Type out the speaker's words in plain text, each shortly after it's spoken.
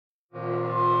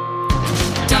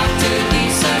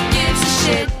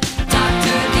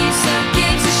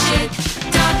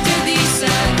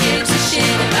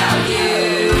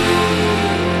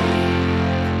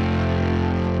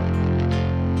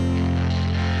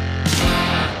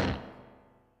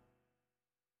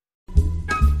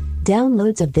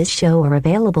Downloads of this show are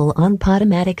available on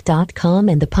Podomatic.com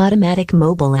and the Podomatic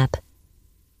mobile app.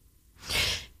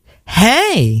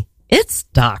 Hey, it's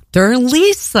Dr.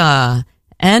 Lisa,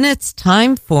 and it's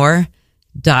time for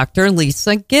Dr.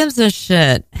 Lisa Gives a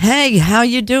Shit. Hey, how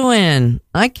you doing?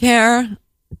 I care.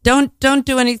 Don't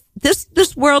do any.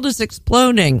 This world is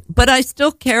exploding, but I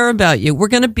still care about you. We're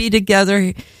going to be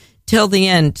together till the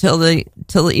end, till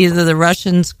either the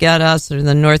Russians get us or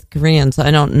the North Koreans.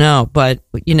 I don't know, but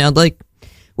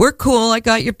we're cool. I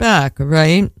got your back, all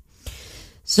right?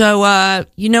 So,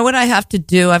 you know what I have to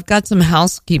do? I've got some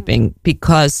housekeeping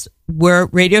because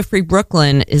Radio Free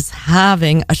Brooklyn is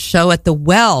having a show at the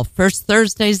Well, first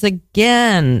Thursdays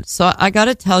again. So I got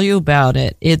to tell you about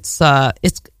it. It's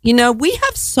we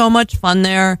have so much fun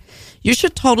there. You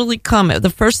should totally come. The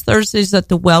first Thursdays at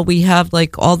the Well, we have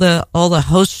like all the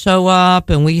hosts show up,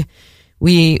 and we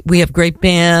have great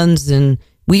bands, and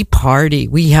we party.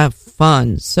 We have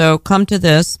fun. So come to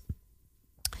this.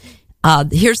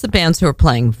 Here's the bands who are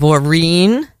playing: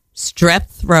 Voreen, Strep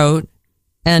Throat,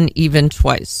 and Even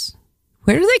Twice.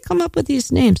 Where do they come up with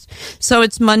these names? So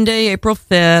it's Monday, April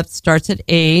 5th, starts at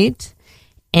 8,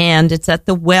 and it's at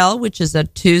the Well, which is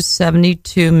at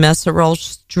 272 Messerol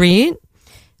Street.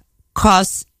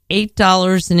 Costs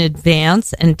 $8 in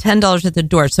advance and $10 at the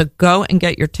door. So go and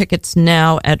get your tickets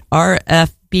now at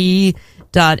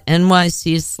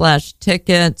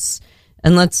rfb.nyc/tickets.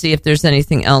 And let's see if there's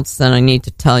anything else that I need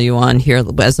to tell you on here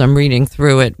as I'm reading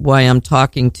through it, why I'm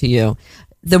talking to you.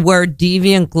 The word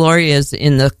Deviant Glory is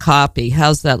in the copy.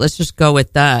 How's that? Let's just go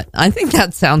with that. I think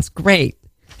that sounds great.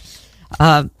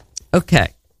 Okay.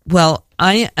 Well,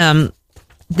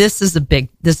 this is a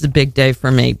big day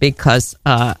for me because,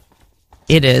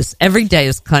 it is. Every day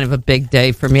is kind of a big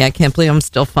day for me. I can't believe I'm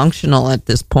still functional at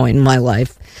this point in my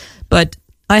life. But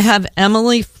I have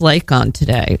Emily Flake on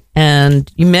today, and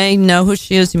you may know who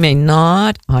she is. You may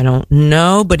not. I don't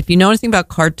know. But if you know anything about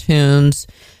cartoons,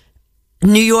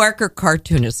 New Yorker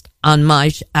cartoonist on my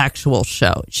actual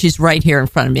show. She's right here in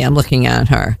front of me. I'm looking at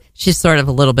her. She's sort of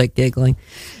a little bit giggling,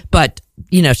 but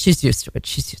she's used to it.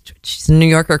 She's a New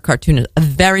Yorker cartoonist, a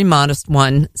very modest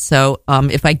one. So,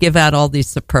 if I give out all these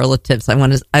superlatives, I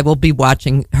will be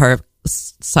watching her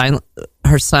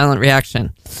silent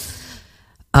reaction.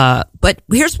 But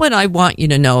here's what I want you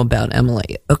to know about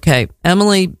Emily. Okay.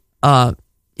 Emily,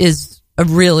 is a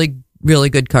really,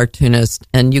 really good cartoonist,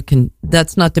 and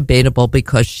that's not debatable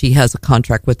because she has a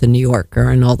contract with the New Yorker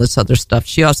and all this other stuff.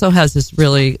 She also has this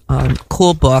really,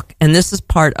 cool book, and this is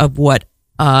part of what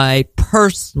I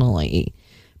personally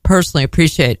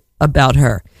appreciate about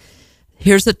her.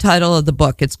 Here's the title of the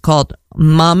book. It's called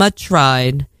Mama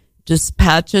Tried: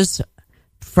 Dispatches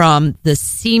from the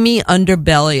Seamy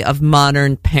Underbelly of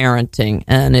Modern Parenting.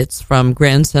 And it's from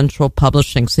Grand Central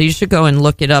Publishing. So you should go and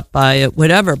look it up, buy it,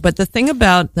 whatever. But the thing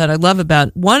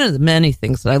one of the many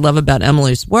things that I love about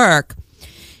Emily's work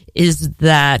is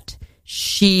that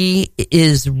she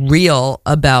is real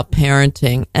about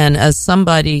parenting. And as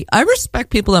somebody, I respect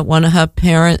people that want to have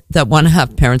parents, that want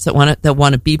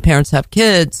to be parents, have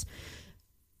kids.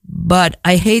 But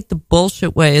I hate the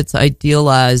bullshit way it's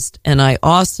idealized. And I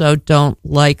also don't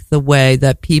like the way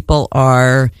that people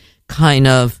are kind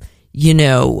of,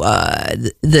 the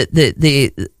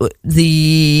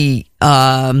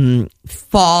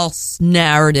false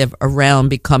narrative around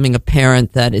becoming a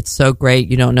parent, that it's so great,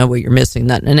 you don't know what you're missing.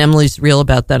 That, and Emily's real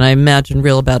about that. I imagine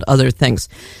real about other things.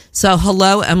 So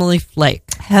hello, Emily Flake.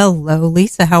 Hello,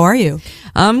 Lisa. How are you?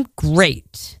 I'm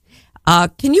great.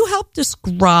 Can you help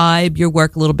describe your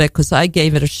work a little bit? Because I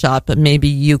gave it a shot, but maybe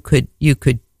you could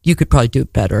probably do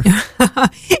it better.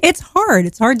 It's hard.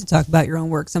 It's hard to talk about your own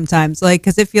work sometimes,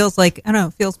 because it feels like, I don't know,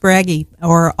 it feels braggy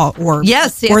or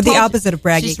yes, or the opposite of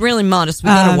braggy. She's really modest. We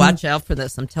got to watch out for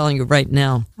this. I'm telling you right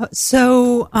now.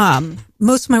 So,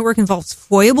 most of my work involves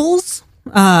foibles.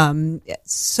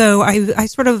 So I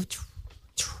sort of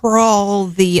trawl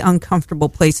the uncomfortable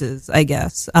places, I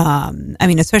guess.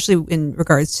 Especially in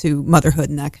regards to motherhood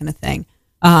and that kind of thing.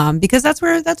 Because that's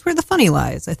where the funny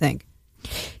lies, I think.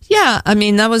 Yeah,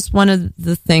 that was one of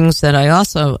the things that I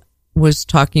also was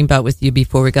talking about with you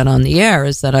before we got on the air,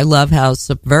 is that I love how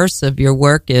subversive your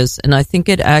work is. And I think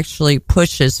it actually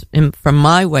pushes, from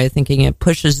my way of thinking, it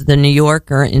pushes the New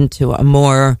Yorker into a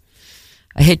more,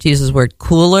 I hate to use this word,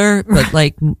 cooler, but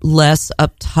like less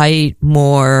uptight,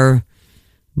 more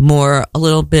a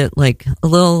little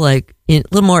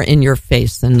more in your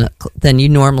face than you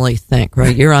normally think,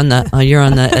 right? You're on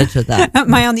the edge of that.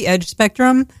 Am I on the edge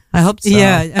spectrum? I hope so.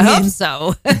 Yeah, I hope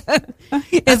so.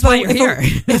 That's why you're here.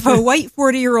 If a white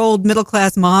 40-year-old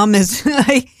middle-class mom is,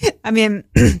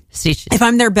 if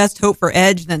I'm their best hope for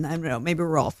edge, then I don't know, maybe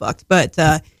we're all fucked. But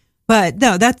But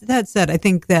no, that said, I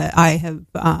think that I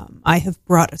have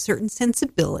brought a certain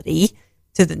sensibility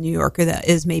to the New Yorker that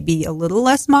is maybe a little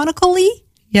less monocle-y.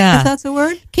 Yeah. If that's a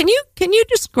word. Can you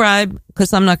describe,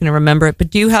 because I'm not going to remember it, but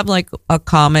do you have like a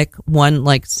comic, one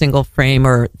like single frame,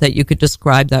 or that you could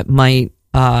describe that might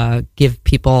give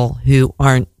people who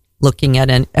aren't looking at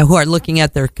who are looking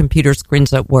at their computer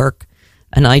screens at work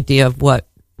an idea of what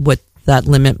that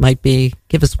limit might be?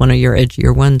 Give us one of your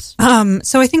edgier ones.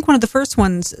 So I think one of the first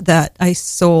ones that I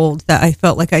sold that I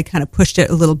felt like I kind of pushed it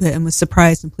a little bit and was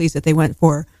surprised and pleased that they went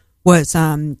for was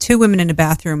two women in a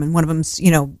bathroom, and one of them's,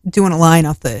 doing a line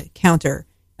off the counter,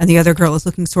 and the other girl is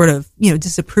looking sort of,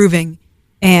 disapproving,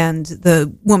 and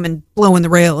the woman blowing the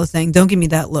rail is saying, "Don't give me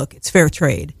that look. It's fair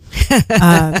trade."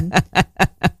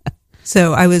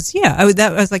 So I was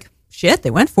like, shit,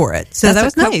 they went for it. So that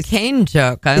was nice. Cocaine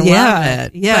joke. I love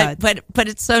it. Yeah. But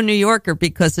it's so New Yorker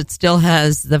because it still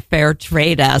has the fair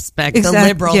trade aspect, Exactly, the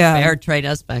liberal yeah. fair trade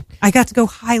aspect. I got to go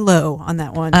high-low on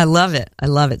that one. I love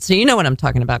it. So you know what I'm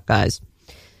talking about, guys.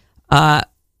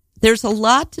 There's a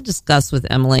lot to discuss with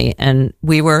Emily, and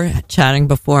we were chatting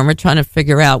before, and we're trying to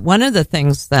figure out. One of the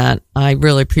things that I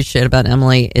really appreciate about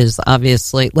Emily is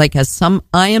obviously, like,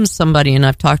 I am somebody, and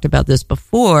I've talked about this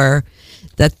before,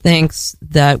 that thinks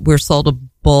that we're sold a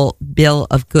bill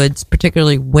of goods,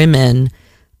 particularly women,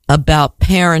 about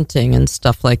parenting and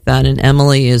stuff like that. And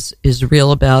Emily is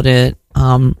real about it.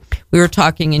 We were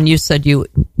talking, and you said you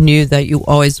knew that you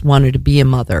always wanted to be a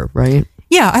mother, right?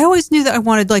 Yeah, I always knew that I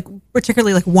wanted,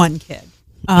 particularly one kid.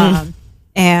 And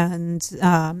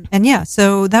yeah,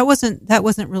 so that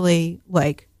wasn't really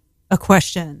a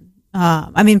question.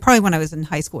 Probably when I was in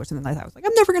high school or something like that, I was like,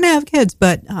 I'm never going to have kids.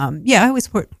 But yeah, I always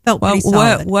felt pretty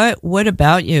solid. What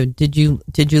about you? Did you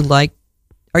like?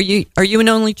 Are you an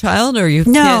only child, or are you?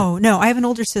 No. I have an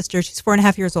older sister. She's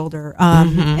 4.5 years older,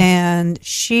 and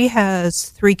she has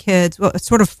 3 kids. Well,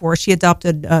 sort of 4. She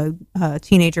adopted a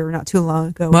teenager not too long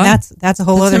ago. Well, and that's a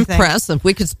whole other thing. That's impressive.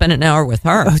 We could spend an hour with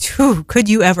her. Oh, could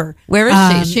you ever? Where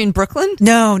is she? Is she in Brooklyn?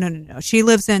 No. She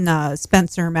lives in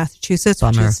Spencer, Massachusetts,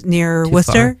 Bummer. which is near Too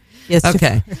Worcester. far. Yes.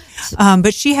 Okay.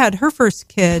 But she had her first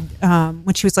kid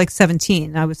when she was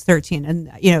 17. I was 13,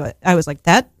 and I was like,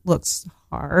 that looks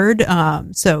hard.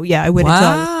 So yeah, I would.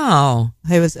 Wow.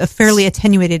 I was a fairly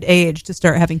attenuated age to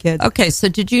start having kids. Okay, so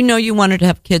did you know you wanted to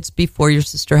have kids before your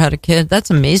sister had a kid? That's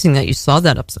amazing that you saw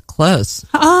that up so close.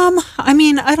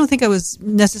 I don't think I was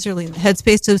necessarily in the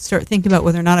headspace to start thinking about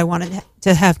whether or not I wanted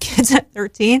to have kids at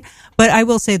 13. But I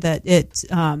will say that it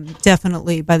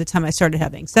definitely, by the time I started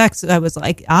having sex, I was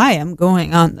like, I am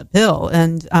going on the pill.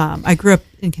 And I grew up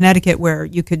in Connecticut, where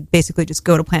you could basically just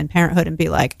go to Planned Parenthood and be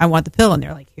like, I want the pill. And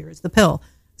they're like, here's the pill.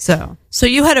 So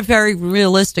you had a very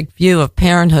realistic view of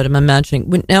parenthood, I'm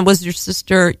imagining. Now, was your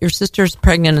sister's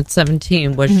pregnant at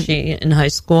 17? Was she in high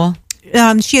school?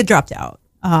 She had dropped out.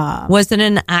 Was it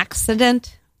an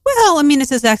accident? Well, it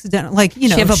says accidental.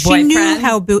 She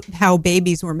knew how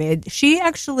babies were made. She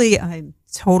actually, I'm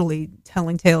totally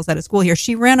telling tales out of school here.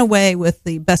 She ran away with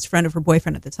the best friend of her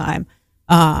boyfriend at the time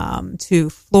to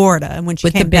Florida, and when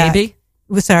she came back, baby,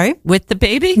 sorry, with the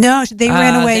baby? No, they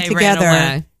ran away together,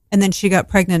 ran away. And then she got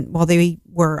pregnant while they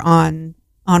were on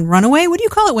runaway. What do you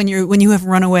call it when you have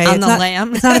runaway? On the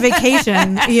lamb? It's not a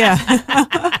vacation. Yeah.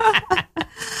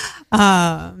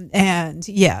 And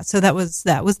yeah, so that was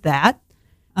that.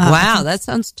 Wow, that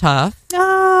sounds tough.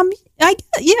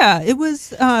 It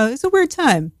was a weird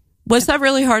time. Was that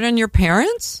really hard on your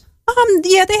parents?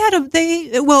 Yeah,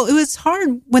 it was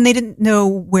hard when they didn't know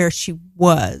where she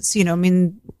was,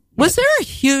 Was there a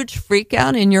huge freak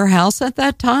out in your house at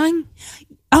that time?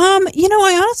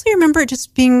 I honestly remember it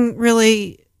just being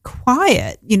really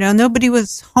quiet. Nobody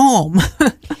was home.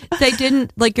 They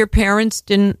didn't, your parents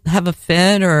didn't have a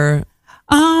fit, or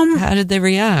how did they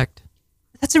react?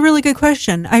 That's a really good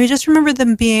question. I just remember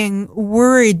them being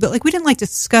worried, but we didn't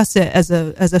discuss it as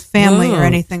a family or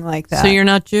anything like that. So you're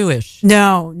not Jewish?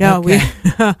 No. Okay.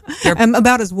 I'm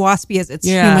about as waspy as it's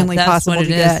humanly possible to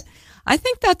get. I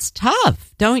think that's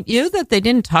tough, don't you? That they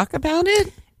didn't talk about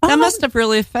it? That must have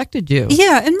really affected you.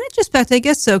 Yeah, in retrospect, I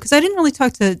guess so, because I didn't really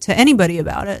talk to anybody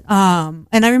about it.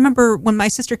 And I remember when my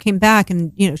sister came back,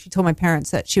 and she told my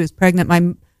parents that she was pregnant.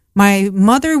 My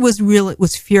mother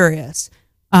was furious,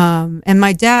 and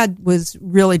my dad was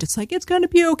really just like, "It's going to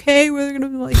be okay. We're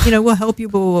going to we'll help you."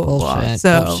 Blah blah blah. Bullshit,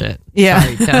 so bullshit. Yeah,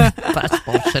 Sorry, that's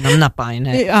bullshit. I'm not buying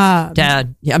it,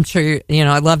 Dad. Yeah, I'm sure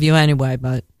I love you anyway,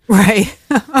 but right.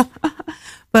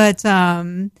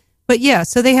 But yeah,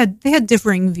 so they had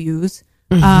differing views.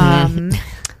 But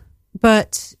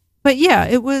but yeah,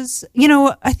 it was,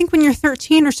 I think when you're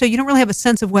 13 or so, you don't really have a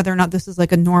sense of whether or not this is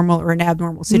like a normal or an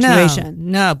abnormal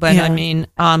situation. No, but Yeah. I mean,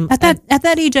 At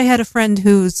that age, I had a friend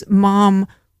whose mom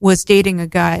was dating a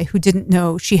guy who didn't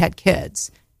know she had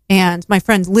kids. And my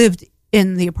friend lived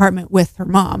in the apartment with her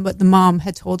mom, but the mom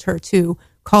had told her to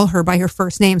call her by her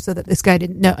first name so that this guy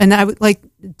didn't know. And I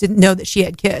didn't know that she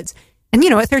had kids. And,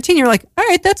 at 13, you're like, all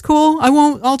right, that's cool.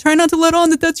 I'll try not to let on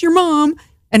that that's your mom.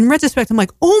 And in retrospect, I'm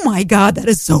like, oh my God, that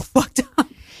is so fucked up.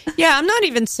 yeah, I'm not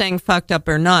even saying fucked up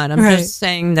or not. I'm Right. just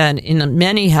saying that in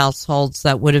many households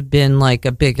that would have been like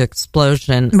a big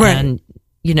explosion. Right. And,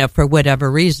 for whatever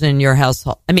reason, your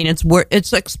household, I mean,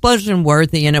 it's explosion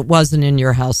worthy and it wasn't in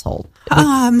your household.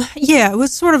 Yeah, it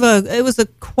was sort of a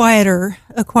quieter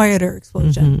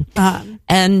explosion.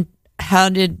 And how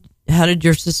did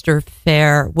your sister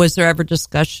fare? Was there ever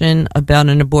discussion about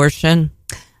an abortion?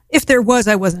 If there was,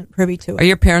 I wasn't privy to it. Are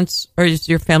your parents, or is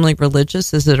your family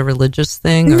religious? Is it a religious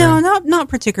thing? Or No, not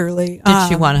particularly. did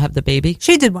she want to have the baby?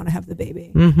 She did want to have the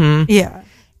baby. Mm-hmm. Yeah.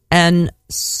 And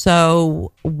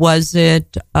so was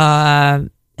it, how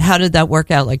did that work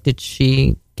out? Like, did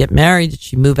she get married? Did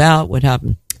she move out? What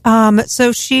happened?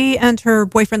 So she and her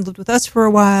boyfriend lived with us for a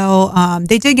while.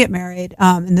 They did get married.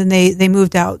 And then they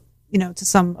moved out, to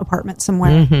some apartment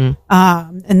somewhere. Mm-hmm.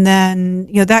 And then,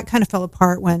 that kind of fell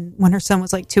apart when her son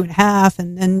was like 2.5.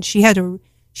 And then she had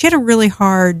a really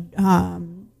hard,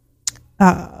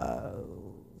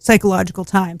 psychological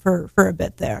time for a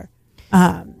bit there.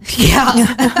 Yeah.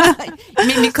 I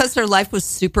mean, because her life was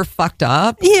super fucked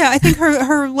up. Yeah, I think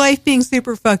her life being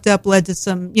super fucked up led to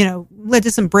some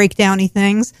breakdowny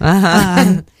things.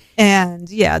 And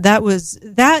yeah,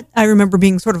 that I remember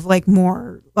being sort of like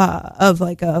more of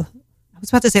like I was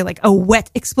about to say like a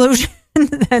wet explosion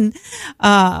than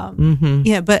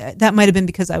yeah, but that might have been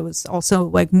because I was also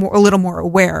like a little more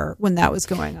aware when that was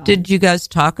going on. Did you guys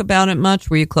talk about it much?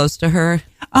 Were you close to her?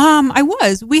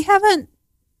 We haven't.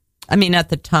 I mean, at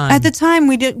the time. At the time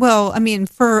we did, well, I mean,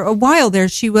 for a while there,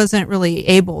 she wasn't really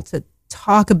able to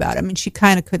talk about it. I mean, she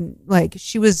kind of couldn't, like,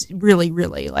 she was really,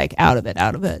 really like out of it.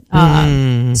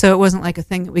 So it wasn't like a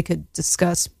thing that we could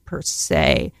discuss per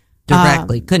se.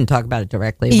 Directly. Couldn't talk about it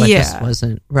directly, but this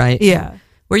wasn't, right? Yeah.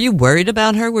 Were you worried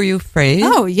about her? Were you afraid?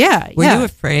 Oh, yeah. Were you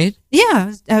afraid?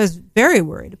 Yeah, I was very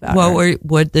worried about her.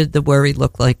 What did the worry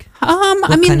look like?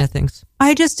 What kind of things?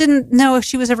 I just didn't know if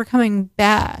she was ever coming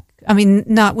back. I mean,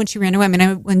 not when she ran away. I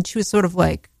mean, when she was sort of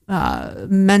like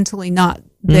mentally not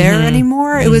there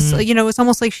anymore. It was, it was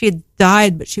almost like she had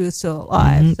died, but she was still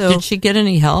alive. So did she get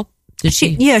any help?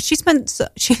 Yeah, she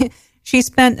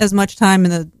spent as much time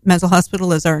in the mental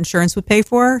hospital as our insurance would pay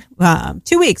for.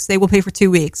 2 weeks. They will pay for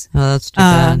 2 weeks. Oh, that's too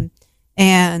bad.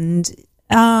 And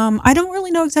I don't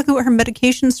really know exactly what her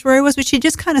medication story was, but she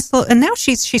just kind of slow. And now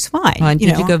she's fine.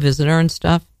 Did you go visit her and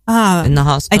stuff in the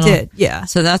hospital? I did. Yeah.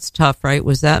 So that's tough, right?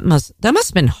 That must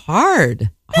have been hard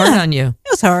on you.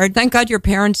 It was hard. Thank God your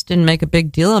parents didn't make a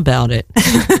big deal about it,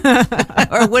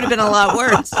 or it would have been a lot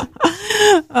worse.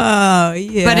 Oh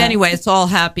yeah. But anyway, it's all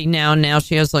happy now. Now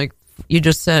she has, like you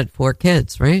just said, 4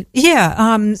 kids, right?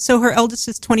 Yeah. So her eldest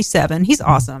is 27. He's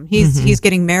awesome. He's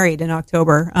getting married in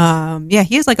October. Yeah,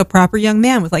 he is like a proper young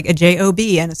man with like a job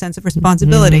and a sense of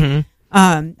responsibility.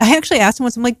 I actually asked him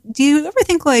once, I'm like, do you ever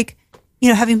think like,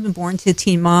 having been born to a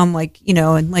teen mom, like,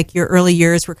 and like your early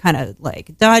years were kind of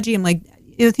like dodgy. I'm like, do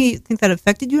you think that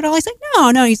affected you at all? He's like,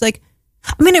 no. He's like,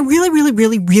 I mean, I really, really,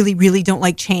 really, really, really don't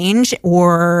like change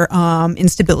or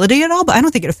instability at all, but I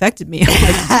don't think it affected me.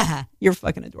 I'm like, you're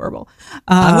fucking adorable.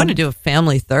 I want to do a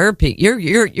family therapy.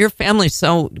 Your family's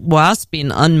so waspy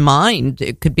and unmined.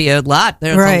 It could be a lot.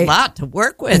 There's a lot to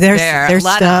work with there. There's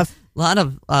stuff. A lot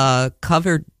of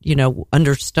covered,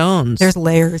 under stones. There's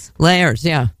layers. Layers,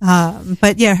 yeah.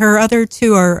 But yeah, her other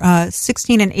 2 are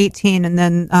 16 and 18, and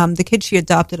then the kid she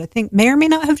adopted, I think, may or may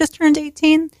not have just turned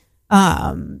 18.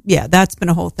 Yeah, that's been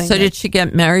a whole thing. So did she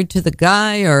get married to the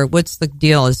guy, or what's the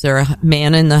deal? Is there a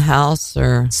man in the house,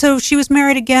 or? So she was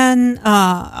married again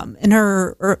in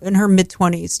her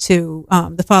mid-20s to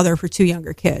the father of her 2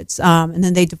 younger kids, and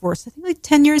then they divorced, I think, like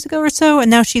 10 years ago or so, and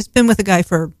now she's been with a guy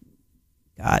for,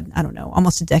 God, I don't know,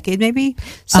 almost a decade maybe.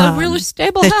 So really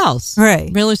stable house,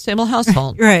 right? Really stable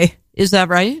household, right? Is that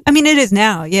right? I mean, it is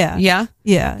now. Yeah.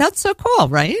 Yeah. That's so cool,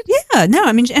 right? Yeah. No,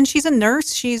 I mean, and she's a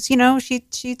nurse. She's,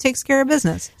 she takes care of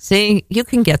business. See, you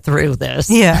can get through this.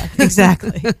 Yeah,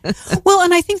 exactly. Well,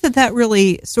 and I think that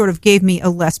really sort of gave me a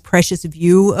less precious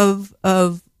view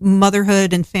of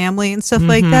motherhood and family and stuff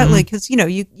like that. Like, cause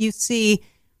you see,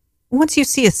 once you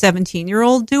see a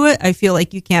 17-year-old do it, I feel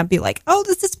like you can't be like, oh,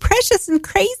 this is precious and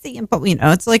crazy. And, but,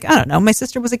 it's like, I don't know. My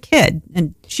sister was a kid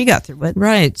and she got through it.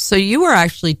 Right. So you were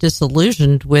actually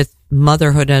disillusioned with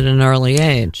motherhood at an early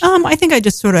age. I think I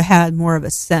just sort of had more of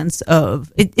a sense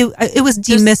of it was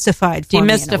demystified for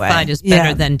me in a way. Demystified is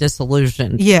better than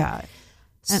disillusioned. Yeah.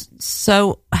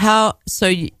 So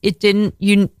it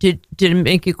didn't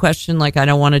make you question, like, I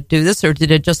don't want to do this, or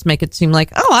did it just make it seem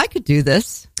like, oh, I could do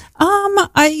this?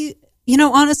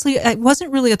 Honestly, it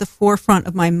wasn't really at the forefront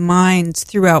of my mind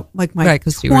throughout like my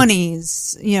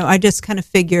 20s. I just kind of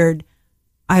figured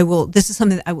this is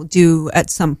something that I will do at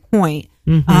some point.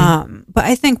 Mm-hmm. But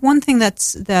I think one thing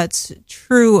that's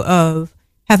true of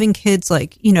having kids,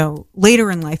 like,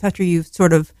 later in life after you've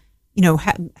sort of,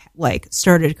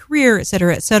 started a career, et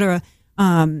cetera,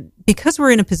 because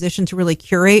we're in a position to really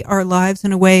curate our lives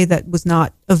in a way that was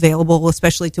not available,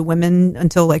 especially to women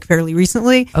until like fairly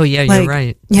recently. Oh yeah, you're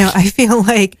right. I feel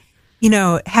like,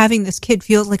 having this kid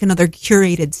feels like another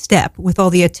curated step with all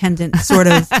the attendant sort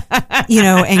of,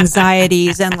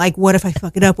 anxieties and like, what if I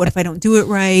fuck it up? What if I don't do it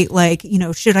right? Like,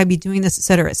 should I be doing this, et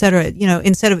cetera, et cetera?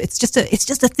 Instead of, it's just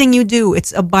a thing you do.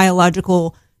 It's a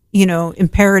biological,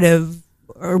 imperative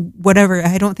or whatever.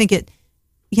 I don't think it,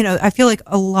 I feel like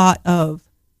a lot of,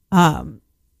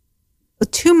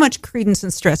 too much credence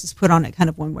and stress is put on it kind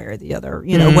of one way or the other,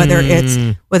 whether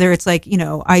it's like,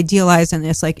 idealized in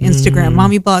this like Instagram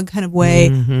mommy blog kind of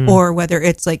way, or whether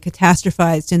it's like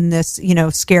catastrophized in this,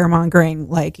 scaremongering,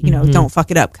 like, don't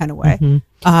fuck it up kind of way.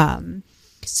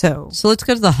 So let's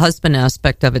go to the husband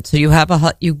aspect of it. So you have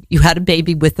you had a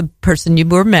baby with the person you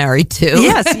were married to.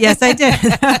 Yes, I did.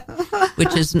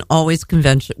 Which isn't always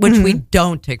conventional, which we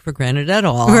don't take for granted at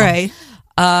all. Right.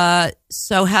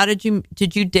 So how did you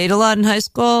date a lot in high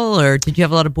school, or did you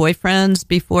have a lot of boyfriends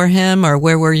before him, or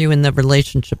where were you in the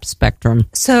relationship spectrum?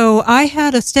 So I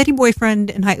had a steady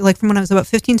boyfriend from when I was about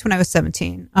 15 to when I was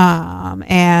 17.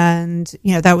 And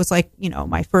that was like,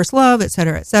 my first love, et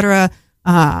cetera, et cetera.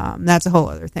 That's a whole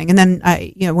other thing. And then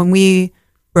when we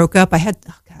broke up, I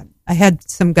had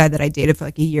some guy that I dated for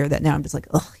like a year that now I'm just like,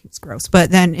 oh, he was gross. But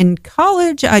then in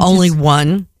college,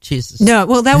 one. Jesus. No,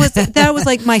 well, that was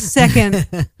like my second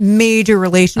major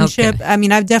relationship. Okay. I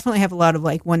mean, I definitely have a lot of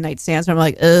like one night stands where I'm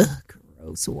like, ugh,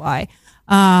 gross. Why?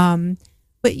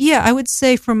 But yeah, I would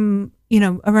say from,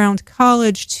 around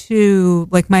college to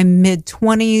like my mid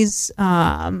 20s,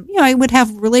 I would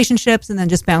have relationships and then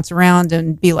just bounce around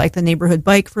and be like the neighborhood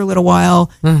bike for a little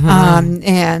while. And,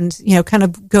 kind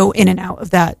of go in and out of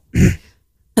that,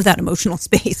 of that emotional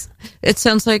space. It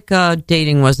sounds like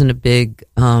dating wasn't a big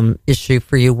issue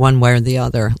for you one way or the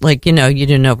other. Like, you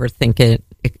didn't overthink it,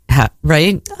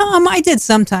 right? I did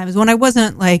sometimes when I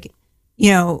wasn't like,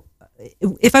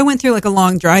 if I went through like a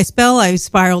long dry spell, I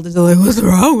spiraled into like, what's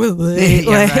wrong with me?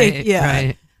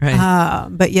 Right.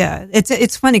 But yeah,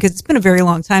 it's funny because it's been a very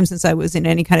long time since I was in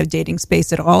any kind of dating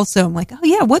space at all. So I'm like, oh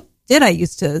yeah, what did I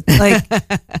used to like?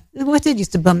 What did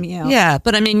used to bum me out? Yeah,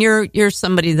 but I mean, you're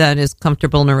somebody that is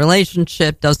comfortable in a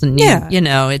relationship. Doesn't need,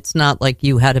 it's not like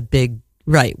you had a big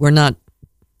right. We're not,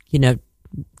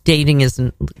 dating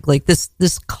isn't like this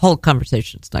whole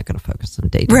conversation is not going to focus on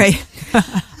dating. Right.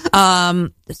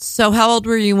 So how old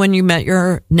were you when you met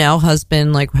your now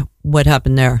husband? Like, what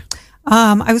happened there?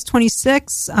 I was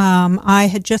 26. I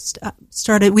had just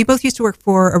started, we both used to work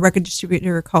for a record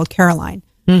distributor called Caroline.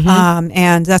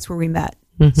 And that's where we met.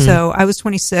 So I was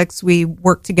 26. We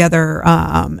worked together.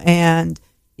 And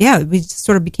yeah, we just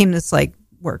sort of became this like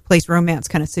workplace romance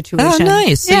kind of situation. Oh,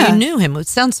 nice. Yeah. So you knew him. It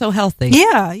sounds so healthy.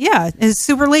 Yeah. It's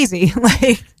super lazy.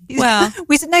 Like, well,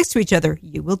 we sit next to each other.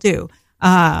 You will do.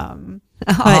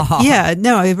 But yeah,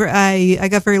 no, I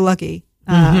got very lucky.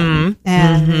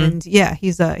 And yeah, he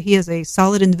is a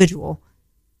solid individual.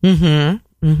 And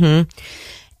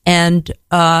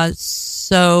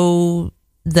so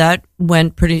that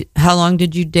went how long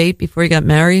did you date before you got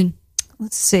married?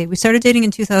 Let's see. We started dating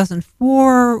in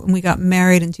 2004 and we got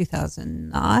married in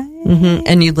 2009.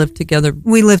 And you lived together?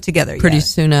 We lived together, pretty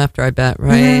soon after, I bet,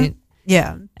 right?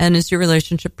 Yeah. And is your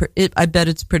relationship, I bet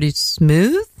it's pretty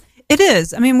smooth? It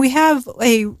is. I mean, we have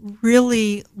a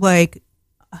really like,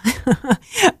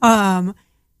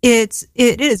 it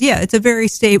is. Yeah. It's a very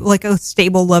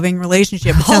stable, loving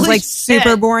relationship. It sounds like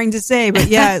super boring to say, but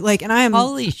yeah, like, and I am,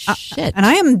 holy shit. And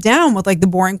I am down with like the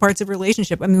boring parts of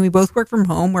relationship. I mean, we both work from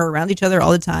home. We're around each other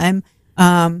all the time.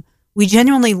 We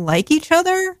genuinely like each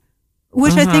other,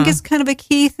 which I think is kind of a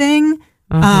key thing.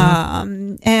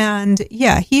 And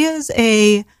yeah, he has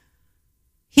a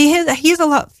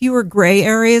lot fewer gray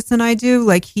areas than I do.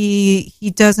 Like he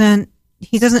doesn't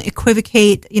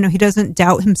equivocate, he doesn't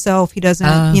doubt himself. He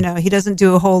doesn't, he doesn't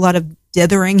do a whole lot of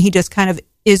dithering. He just kind of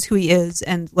is who he is.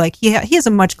 And like, he has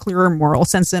a much clearer moral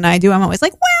sense than I do. I'm always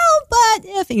like, well, but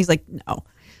if, and he's like, no.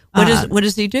 What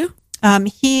does he do?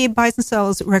 He buys and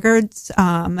sells records,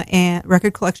 and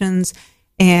record collections,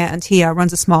 and he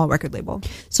runs a small record label.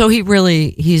 So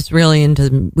he's really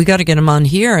into, we got to get him on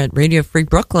here at Radio Free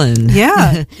Brooklyn.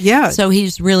 Yeah. Yeah. So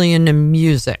he's really into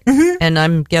music. And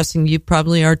I'm guessing you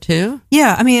probably are too?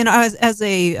 Yeah. I mean, I was, as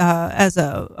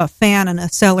a fan and a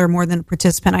seller more than a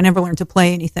participant, I never learned to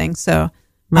play anything. So,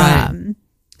 right.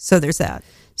 So there's that.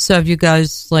 So have you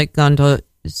guys like gone to,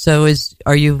 do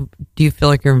you feel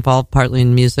like you're involved partly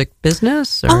in music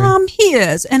business? Or? He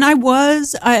is. And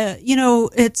it's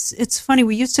funny.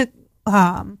 We used to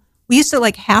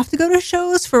like have to go to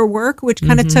shows for work, which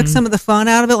kind of took some of the fun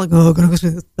out of it. Like, oh, I'm going to go see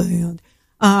this band.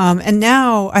 And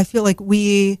now I feel like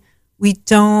we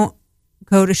don't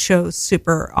go to shows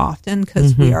super often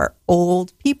because we are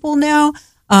old people now.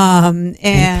 And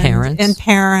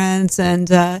parents.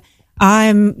 And,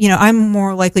 I'm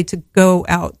more likely to go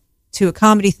out to a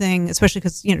comedy thing, especially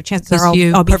because, chances are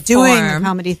I'll be doing a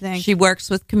comedy thing. She works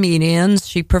with comedians.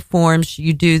 She performs.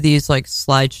 You do these like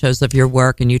slideshows of your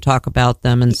work and you talk about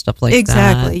them and stuff like that.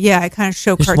 Exactly. Yeah. I kind of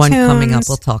show There's cartoons. One coming up.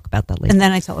 We'll talk about that later. And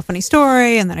then I tell a funny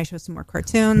story and then I show some more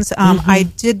cartoons. I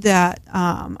did that.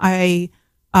 I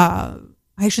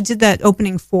actually did that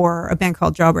opening for a band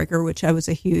called Jawbreaker, which I was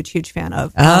a huge fan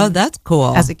of. Oh, that's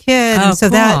cool. As a kid. Oh, and so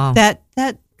cool. that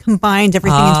combined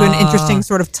everything into an interesting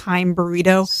sort of time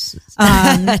burrito.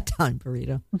 Time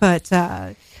burrito. But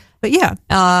yeah.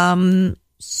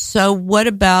 So what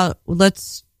about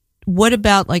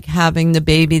like having the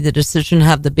baby, the decision to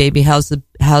have the baby? How's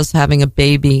having a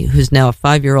baby who's now a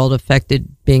 5-year-old affected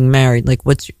being married? Like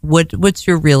what's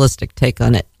your realistic take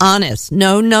on it? Honest.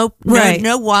 No, right.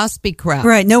 No waspy crap.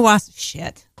 Right. No wasp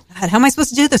shit. God, how am I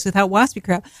supposed to do this without waspy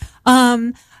crap?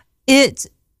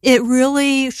 It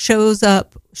really shows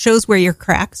where your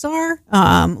cracks are.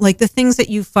 Like the things that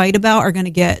you fight about are going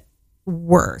to get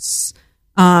worse.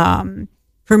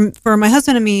 For my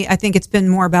husband and me, I think it's been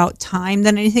more about time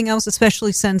than anything else,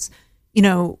 especially since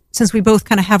we both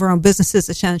kind of have our own businesses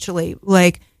essentially.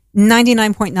 Like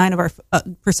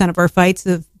 99.9% of our fights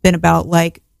have been about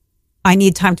like, I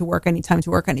need time to work. I need time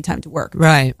to work. I need time to work.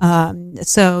 Right.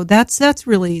 So that's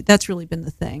really been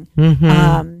the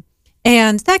thing.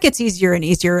 And that gets easier and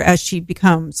easier as she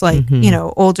becomes like,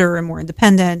 older and more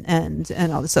independent and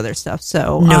all this other stuff.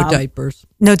 So no diapers.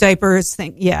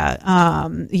 Yeah.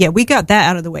 We got that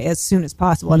out of the way as soon as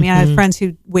possible. I mean, I had friends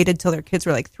who waited till their kids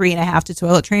were like 3.5 to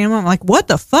toilet train them. I'm like, what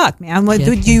the fuck, man? I'm like,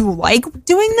 do you like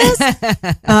doing this?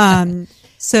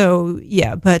 So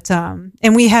yeah, but, and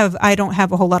I don't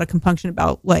have a whole lot of compunction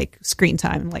about like screen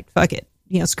time. Like, fuck it.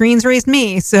 Screens raised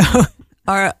me. So.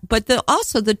 But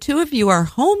also the two of you are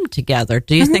home together.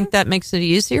 Do you think that makes it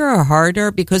easier or harder?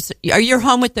 Because are you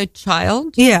home with the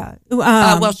child? Yeah.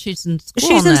 Well, she's in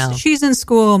school now. She's in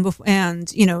school, and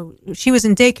she was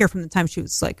in daycare from the time she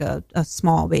was like a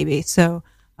small baby. So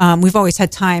we've always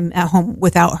had time at home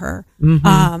without her.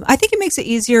 I think it makes it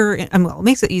easier. It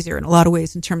makes it easier in a lot of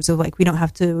ways in terms of like we don't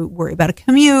have to worry about a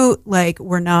commute. Like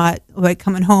we're not like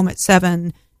coming home at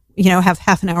 7. Have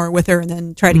half an hour with her and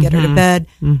then try to get her to bed.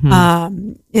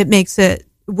 It makes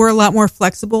we're a lot more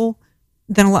flexible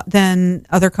than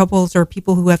other couples or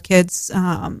people who have kids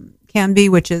can be,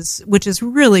 which is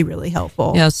really, really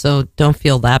helpful. Yeah. So don't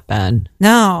feel that bad.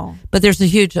 No, but there's a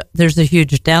huge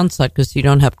downside because you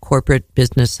don't have corporate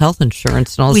business health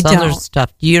insurance and all this other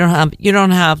stuff. You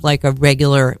don't have like a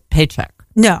regular paycheck.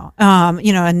 No.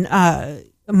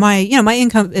 My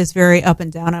income is very up and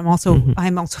down. I'm also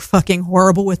fucking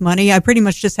horrible with money. I pretty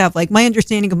much just have like my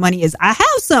understanding of money is I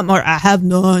have some or I have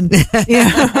none.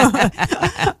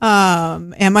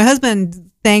 And my husband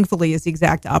thankfully is the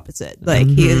exact opposite. Like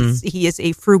he is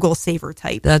a frugal saver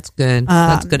type. That's good.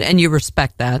 That's good. And you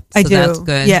respect that. So I do. That's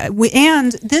good. Yeah.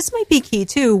 And this might be key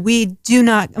too. We do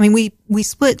not, we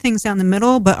split things down the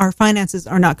middle, but our finances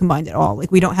are not combined at all.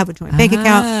 Like we don't have a joint bank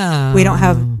account. We don't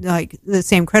have like the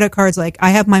same credit cards. Like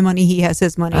I have my money, he has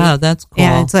his money. Oh, that's cool.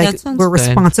 And it's like we're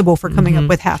responsible for coming up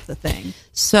with half the thing.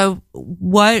 So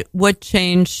what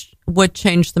changed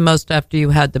the most after you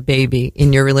had the baby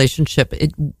in your relationship?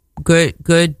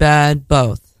 Good, bad,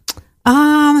 both?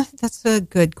 That's a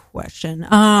good question.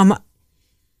 I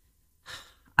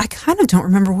kind of don't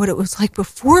remember what it was like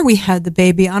before we had the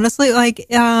baby, honestly. Like,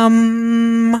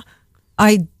 I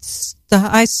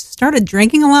started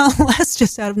drinking a lot less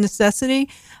just out of necessity.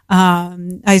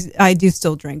 I do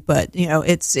still drink, but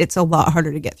it's a lot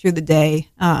harder to get through the day.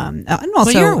 And also,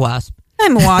 well, you're a wasp.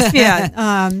 I'm a wasp,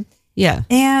 yeah. Yeah.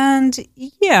 And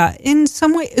yeah, in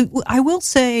some way, I will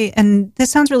say, and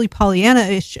this sounds really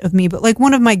Pollyanna-ish of me, but like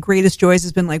one of my greatest joys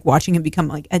has been like watching him become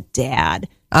like a dad.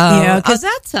 Oh,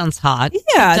 that sounds hot.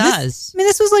 Yeah, it does.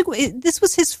 This was like this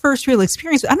was his first real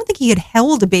experience. I don't think he had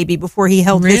held a baby before he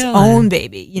held his Really? own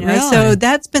baby. You know, Really? so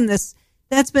that's been this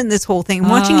whole thing. And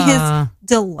watching his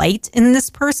delight in this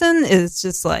person is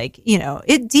just like, you know,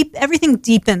 everything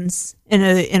deepens in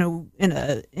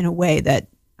a way that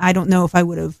I don't know if I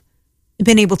would have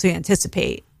been able to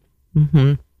anticipate.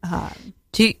 Mm-hmm.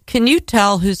 Can you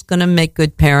tell who's going to make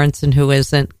good parents and who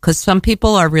isn't? Because some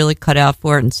people are really cut out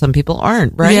for it and some people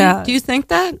aren't, right? Yeah. Do you think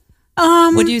that?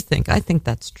 What do you think? I think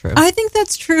that's true. I think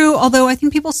that's true, although I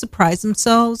think people surprise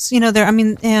themselves. You know,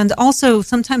 and also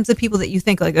sometimes the people that you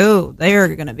think like, oh,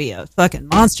 they're going to be a fucking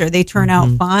monster, they turn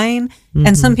out fine. Mm-hmm.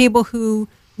 And some people who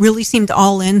really seemed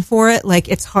all in for it, like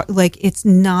it's hard, like it's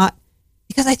not.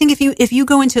 Because I think if you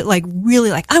go into it like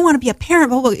really like I want to be a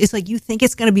parent, blah, blah, blah, it's like you think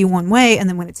it's going to be one way, and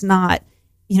then when it's not,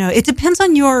 you know, it depends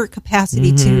on your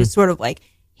capacity to sort of like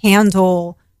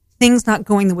handle things not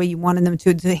going the way you wanted them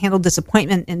to handle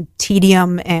disappointment and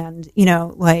tedium and, you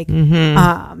know, like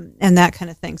and that kind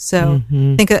of thing. So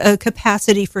I think a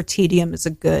capacity for tedium is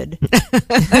a good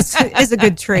is a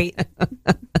good trait.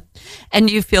 And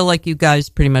you feel like you guys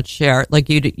pretty much share, like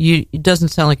you it doesn't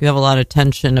sound like you have a lot of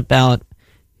tension about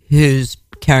who's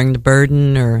carrying the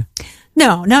burden, or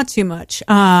no, not too much.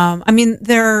 I mean,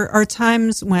 there are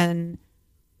times when,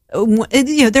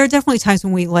 you know, there are definitely times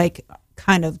when we like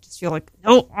kind of just feel like,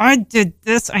 oh, I did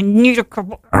this, I need a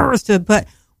couple hours to, but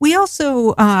we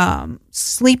also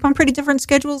sleep on pretty different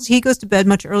schedules. He goes to bed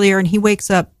much earlier and he wakes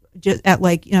up just at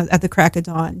like, you know, at the crack of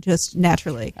dawn, just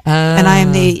naturally. And I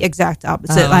am the exact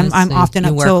opposite. I'm often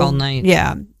up till all night.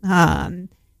 Yeah.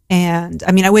 And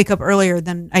I mean, I wake up earlier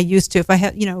than I used to. If I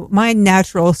had, you know, my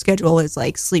natural schedule is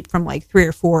like sleep from like 3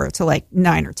 or 4 to like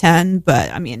 9 or 10.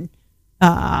 But I mean,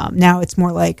 now it's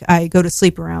more like I go to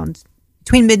sleep around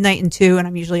between midnight and 2, and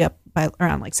I'm usually up by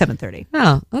around like 7:30.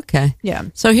 Oh, okay. Yeah.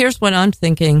 So here's what I'm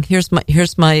thinking. Here's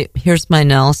my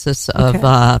analysis of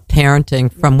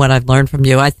parenting from what I've learned from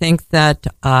you. I think that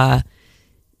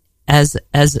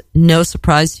as no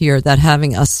surprise here, that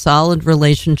having a solid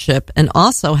relationship and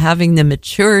also having the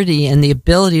maturity and the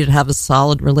ability to have a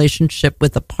solid relationship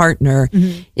with a partner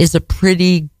is a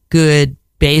pretty good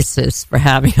basis for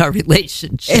having a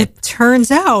relationship. It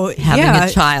turns out having a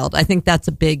child, I think that's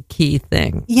a big key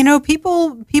thing. You know,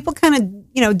 people kind of,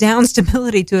 you know, down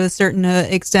stability to a certain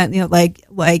extent, you know, like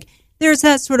there's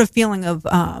that sort of feeling of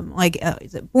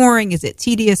is it boring? Is it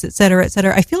tedious? Et cetera, et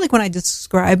cetera. I feel like when I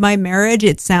describe my marriage,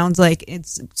 it sounds like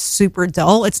it's super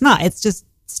dull. It's not. It's just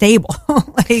stable.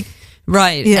 Like,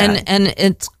 right. Yeah.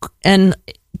 And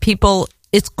people,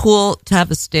 it's cool to have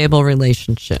a stable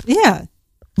relationship. Yeah.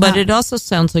 But it also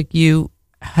sounds like you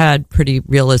had pretty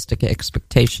realistic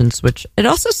expectations, which it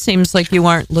also seems like you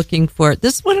aren't looking for.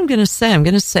 This is what I'm going to say. I'm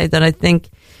going to say that I think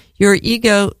your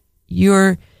ego,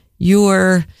 your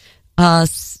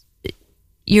ego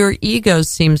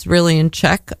seems really in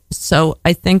check. So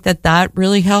I think that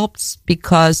really helps,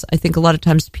 because I think a lot of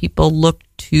times people look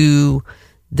to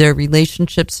their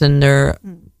relationships and their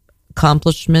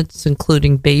accomplishments,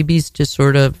 including babies, to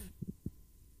sort of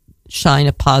shine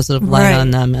a positive light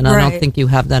on them. And I don't think you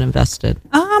have that invested.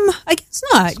 I guess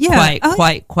not. Yeah.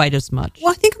 Quite as much.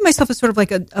 Well, I think of myself as sort of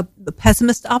like a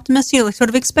pessimist optimist, you know, like sort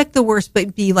of expect the worst,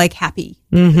 but be like happy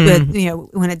with, you know,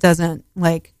 when it doesn't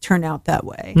like turn out that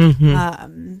way.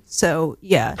 So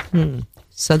yeah.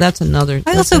 So that's another.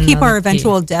 I also keep our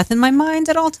eventual death in my mind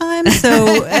at all times.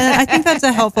 So I think that's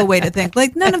a helpful way to think.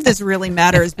 Like none of this really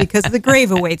matters because the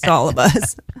grave awaits all of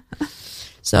us.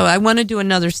 So I want to do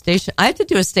another station. I have to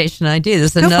do a station ID.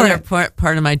 This is another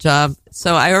part of my job.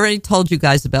 So I already told you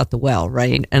guys about the well,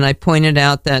 right? And I pointed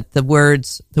out that the word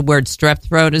strep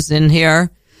throat is in here,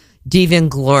 Deviant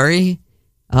Glory,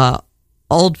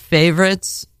 old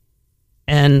favorites,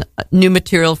 and new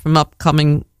material from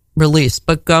upcoming release.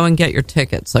 But go and get your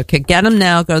tickets. Okay, get them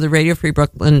now. Go to the Radio Free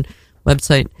Brooklyn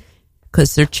website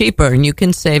because they're cheaper, and you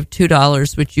can save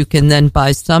 $2, which you can then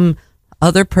buy some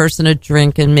other person a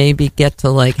drink and maybe get to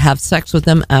like have sex with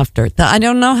them after. I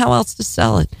don't know how else to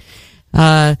sell it.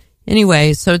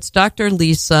 Anyway, so it's Dr.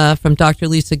 Lisa from Dr.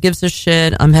 Lisa Gives a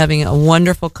Shit. I'm having a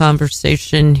wonderful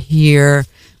conversation here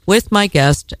with my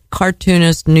guest,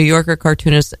 New Yorker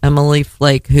cartoonist Emily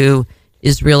Flake, who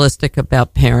is realistic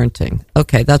about parenting.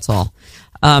 Okay, that's all.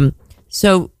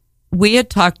 So we had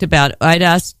talked about, I'd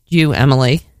asked you,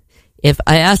 Emily,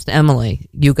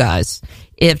 you guys,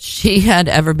 if she had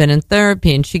ever been in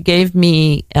therapy, and she gave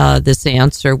me this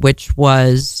answer, which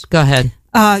was, go ahead.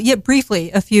 Yeah,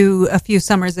 briefly, a few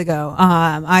summers ago,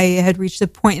 I had reached a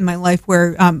point in my life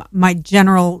where my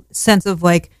general sense of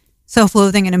like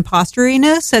self-loathing and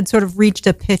impostoriness had sort of reached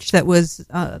a pitch that was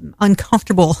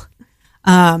uncomfortable.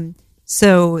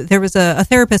 So there was a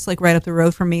therapist like right up the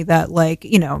road from me that like,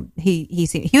 you know, he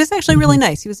was actually really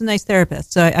nice. He was a nice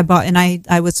therapist. So I bought, and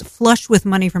I was flush with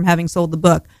money from having sold the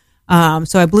book.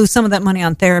 So I blew some of that money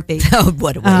on therapy. Oh,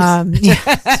 what a waste.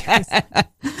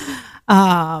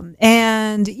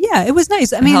 And yeah, it was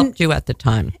nice. I mean, helped you at the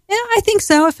time. Yeah, I think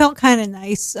so. It felt kind of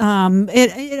nice.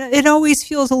 It always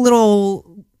feels a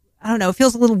little, I don't know, it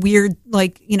feels a little weird.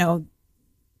 Like, you know,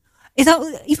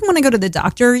 even when I go to the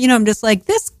doctor, you know, I'm just like,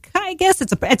 this, I guess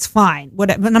it's fine.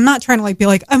 Whatever. And I'm not trying to like be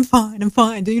like, I'm fine.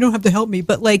 You don't have to help me.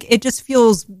 But like, it just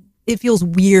feels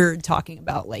weird talking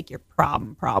about like your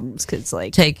problems. Cause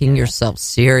like taking yourself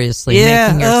seriously,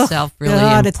 making yourself really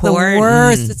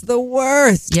important. It's the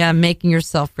worst. Yeah. Making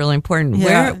yourself really important.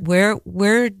 Yeah.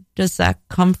 Where does that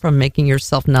come from? Making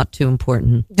yourself not too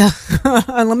important.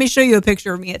 Let me show you a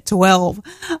picture of me at 12.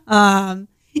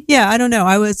 Yeah, I don't know.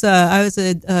 I was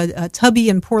a tubby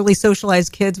and poorly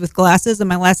socialized kid with glasses, and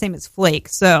my last name is Flake.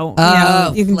 So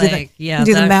you can Flake.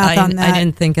 do the math on that. I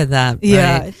didn't think of that.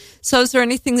 Yeah. Right. So, is there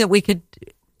anything that we could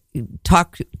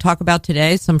talk about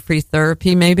today? Some free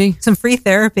therapy, maybe. Some free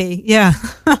therapy. Yeah.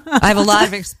 I have a lot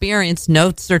of experience,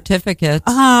 notes, certificates.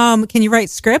 Can you write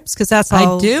scripts? Because that's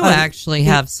all. I do actually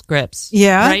have scripts.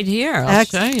 Yeah. Right here. I'll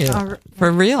show you. For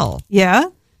real. Yeah.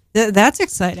 That's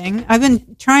exciting. I've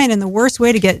been trying in the worst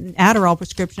way to get an Adderall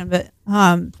prescription, but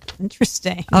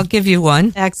interesting. I'll give you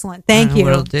one. Excellent. Thank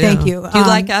you. Thank you. Do you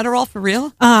like Adderall for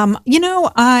real? You know,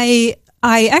 I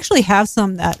actually have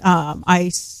some that I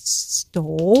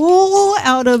stole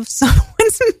out of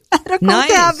someone's medical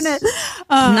cabinet.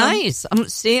 Nice.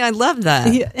 See, I love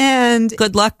that. And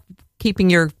good luck keeping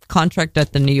your contract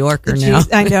at the New Yorker now.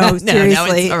 I know,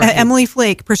 seriously. No, right. Emily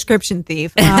Flake, prescription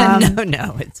thief.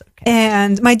 No, it's okay.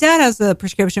 And my dad has a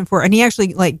prescription for it, and he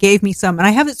actually like gave me some, and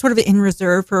I have it sort of in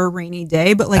reserve for a rainy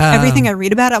day, but like everything I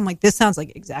read about it, I'm like, this sounds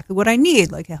like exactly what I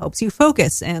need. Like it helps you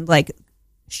focus and like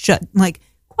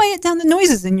quiet down the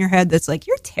noises in your head that's like,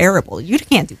 you're terrible. You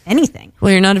can't do anything.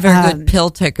 Well, you're not a very good pill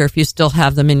taker if you still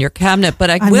have them in your cabinet. But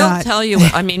I will tell you,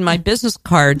 I mean, my business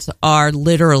cards are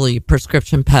literally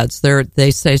prescription pads.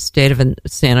 They say state of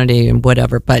insanity and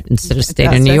whatever, but instead of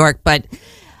state of New York. But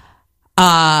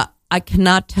I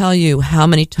cannot tell you how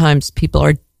many times people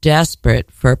are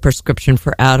desperate for a prescription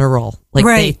for Adderall. Like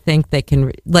they think they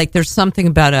can, like there's something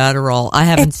about Adderall. I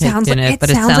haven't taken it,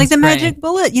 but it sounds like the great. magic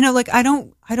bullet. You know, like I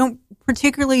don't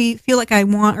particularly feel like I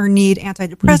want or need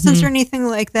antidepressants or anything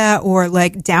like that, or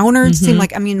like downers seem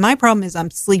like, I mean, my problem is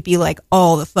I'm sleepy like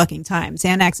all the fucking time.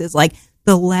 Xanax is like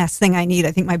the last thing I need.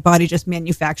 I think my body just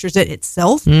manufactures it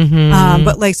itself.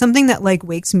 But like something that like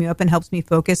wakes me up and helps me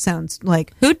focus sounds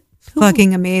like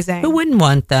fucking amazing. Who wouldn't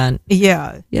want that?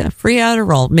 Yeah. Yeah, free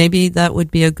Adderall. Maybe that would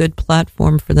be a good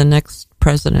platform for the next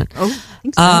president. Oh, I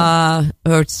think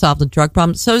so. Or solve the drug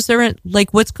problem. So is there,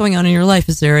 like, what's going on in your life?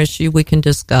 Is there an issue we can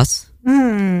discuss?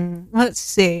 Let's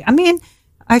see. I mean,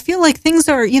 I feel like things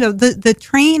are, you know, the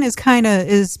train is kind of,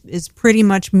 is pretty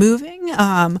much moving.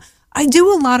 I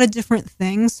do a lot of different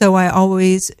things, so I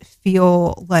always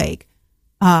feel like,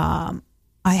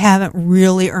 I haven't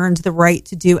really earned the right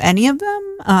to do any of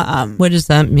them. What does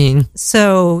that mean?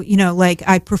 So, you know, like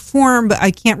I perform, but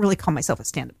I can't really call myself a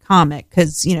stand-up comic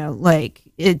because, you know, like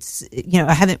it's, you know,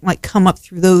 I haven't like come up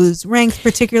through those ranks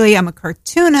particularly. I'm a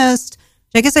cartoonist,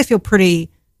 which I guess I feel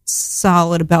pretty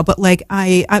solid about, but like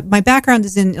I my background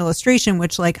is in illustration,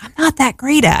 which like I'm not that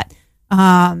great at.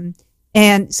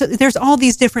 And so there's all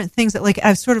these different things that like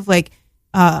I've sort of like,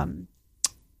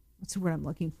 what's the word I'm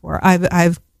looking for?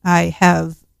 I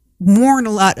have worn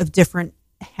a lot of different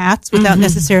hats without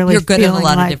necessarily You're good at a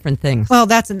lot like, of different things. Well,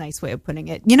 that's a nice way of putting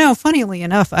it. You know, funnily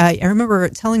enough, I remember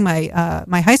telling my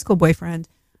my high school boyfriend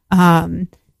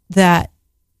that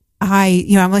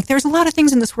I'm like, there's a lot of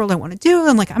things in this world I want to do.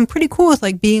 I'm like, I'm pretty cool with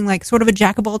like being like sort of a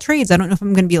jack of all trades. I don't know if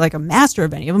I'm going to be like a master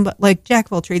of any of them, but like jack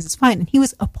of all trades is fine. And he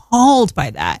was appalled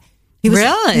by that. He was,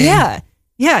 really? Yeah.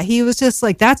 He was just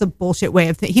like, that's a bullshit way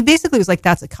of thinking. He basically was like,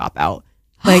 that's a cop out.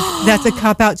 Like that's a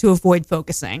cop out to avoid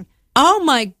focusing. Oh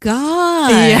my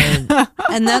God. Yeah.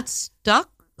 And that's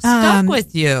stuck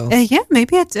with you. Yeah,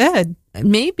 maybe it did.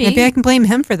 Maybe I can blame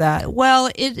him for that. Well,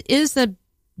 it is I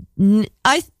mean,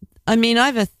 I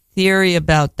have a theory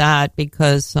about that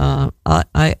because I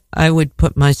would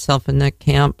put myself in that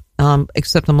camp,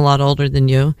 except I'm a lot older than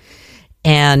you.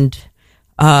 And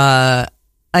I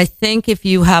think if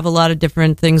you have a lot of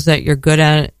different things that you're good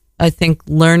at, I think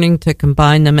learning to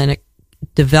combine them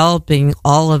developing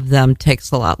all of them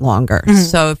takes a lot longer.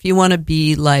 So if you want to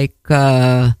be like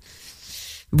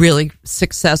really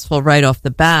successful right off the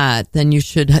bat, then you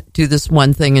should do this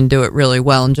one thing and do it really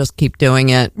well and just keep doing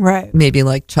it. Right. Maybe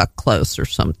like Chuck Close or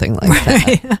something like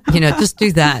that. Just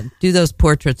do that. Do those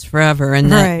portraits forever. And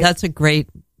that's a great,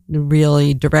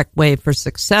 really direct way for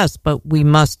success, but we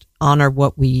must honor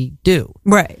what we do.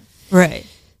 Right.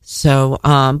 So,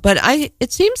 but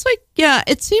it seems like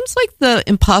the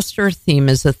imposter theme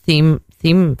is a theme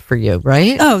for you,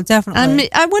 right? Oh,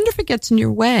 definitely. I wonder if it gets in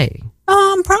your way.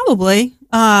 Probably.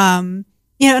 And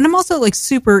I'm also like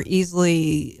super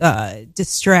easily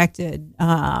distracted.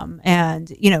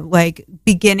 And like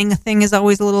beginning a thing is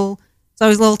always a little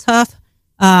tough.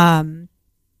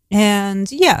 And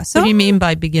yeah, so what do you mean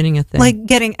by beginning a thing?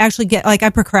 Like I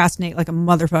procrastinate like a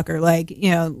motherfucker,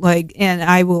 and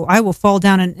I will fall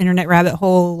down an internet rabbit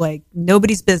hole like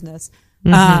nobody's business.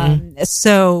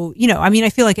 So, I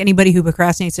feel like anybody who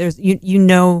procrastinates,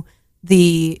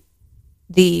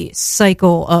 the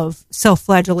cycle of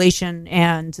self-flagellation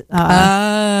and,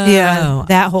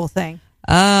 that whole thing.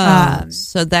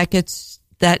 So that gets,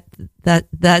 that's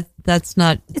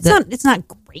not, it's not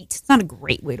great. It's not a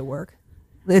great way to work.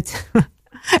 Maybe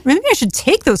I should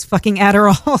take those fucking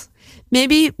Adderall.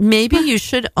 Maybe you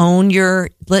should own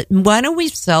why don't we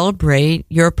celebrate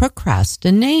your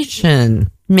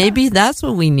procrastination? Maybe that's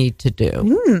what we need to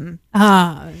do.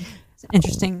 It's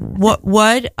interesting.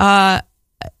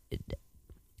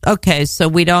 Okay, so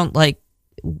we don't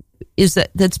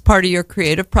that's part of your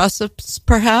creative process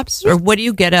perhaps? Or what do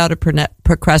you get out of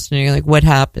procrastinating? Like what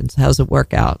happens? How's it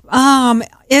work out?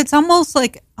 It's almost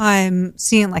like I'm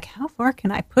seeing like how far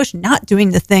can I push not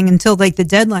doing the thing until like the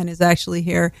deadline is actually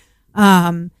here.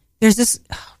 There's this,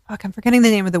 I'm forgetting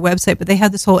the name of the website, but they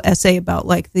had this whole essay about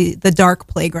like the dark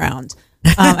playground.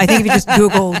 I think if you just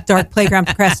Google dark playground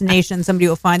procrastination, somebody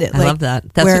will find it. I love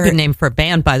that. That's a good name for a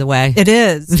band, by the way. It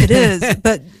is.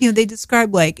 But, they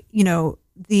describe like,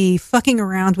 the fucking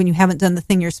around when you haven't done the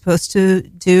thing you're supposed to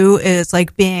do is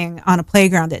like being on a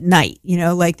playground at night.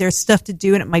 Like there's stuff to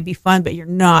do and it might be fun, but you're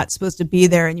not supposed to be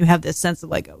there. And you have this sense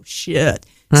of like, oh shit.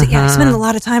 So yeah, I spend a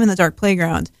lot of time in the dark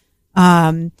playground.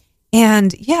 And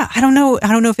yeah, I don't know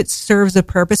if it serves a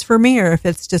purpose for me or if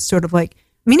it's just sort of like,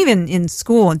 even in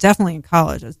school and definitely in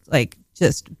college, it's like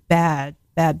just bad.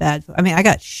 I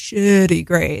got shitty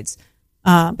grades.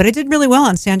 But I did really well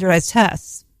on standardized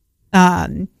tests.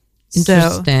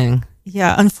 Interesting. So,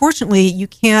 yeah, unfortunately, you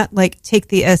can't like take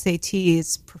the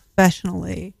SATs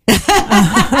professionally.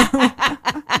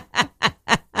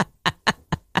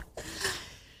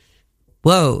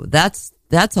 Whoa, that's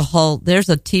a whole. There's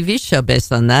a TV show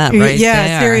based on that, right? Yeah,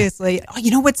 there. Seriously. Oh,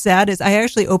 you know what's sad is I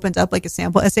actually opened up like a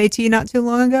sample SAT not too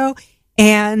long ago,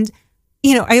 and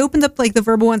I opened up like the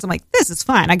verbal ones. I'm like, this is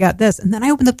fine. I got this. And then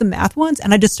I opened up the math ones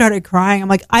and I just started crying. I'm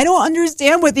like, I don't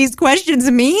understand what these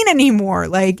questions mean anymore.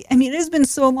 Like, it has been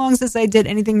so long since I did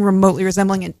anything remotely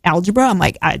resembling an algebra. I'm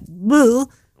like,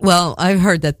 Well, I've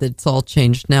heard that it's all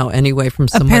changed now anyway from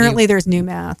somebody. Apparently there's new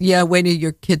math. Yeah, wait till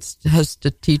your kids has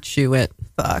to teach you it.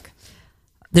 Fuck.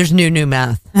 There's new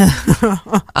math.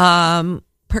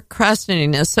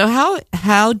 Procrastinating. So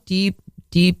how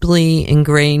deeply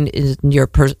ingrained is in your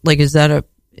is that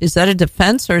a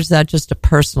defense or is that just a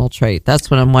personal trait?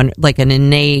 That's what I'm wondering. Like an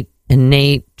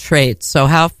innate trait. So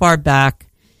how far back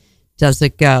does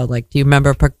it go? Like, do you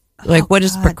remember? What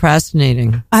is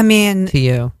procrastinating? To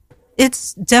you,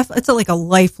 it's like a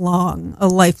lifelong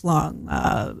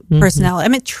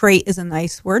personality. Trait is a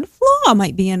nice word. Flaw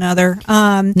might be another.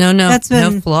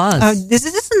 No flaws. Is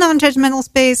this a non-judgmental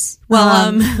space?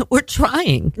 Well, we're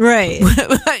trying. Right.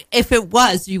 If it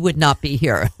was, you would not be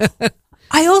here.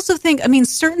 I also think,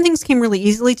 certain things came really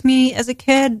easily to me as a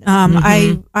kid.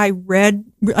 I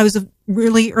was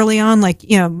really early on,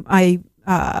 my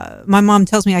mom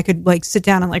tells me I could like sit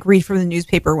down and like read from the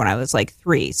newspaper when I was like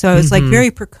 3. So I was like very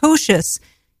precocious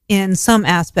in some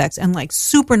aspects and like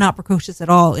super not precocious at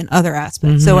all in other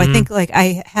aspects. So I think like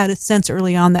I had a sense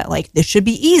early on that like this should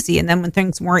be easy. And then when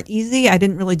things weren't easy, I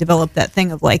didn't really develop that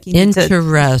thing of like, you need to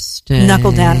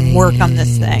knuckle down and work on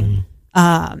this thing.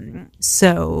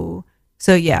 So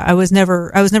yeah, I was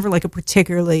never like a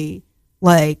particularly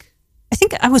like, I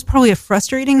think I was probably a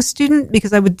frustrating student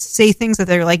because I would say things that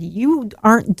they're like, you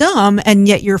aren't dumb, and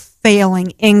yet you're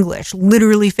failing English,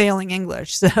 literally failing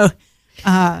English. So,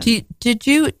 did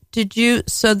you,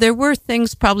 so there were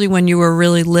things probably when you were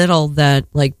really little that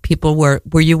like people were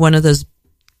you one of those,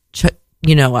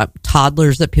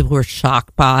 toddlers that people were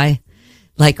shocked by?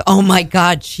 Like, oh my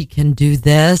God, she can do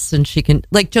this and she can,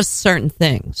 like, just certain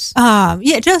things.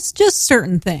 Yeah, just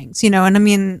certain things, and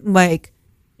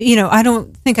I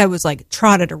don't think I was like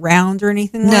trotted around or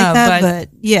anything like that,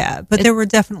 but there were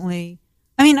definitely,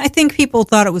 I mean, I think people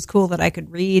thought it was cool that I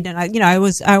could read, and I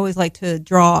always liked to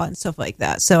draw and stuff like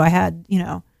that. So I had,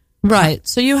 Right.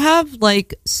 So you have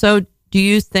so do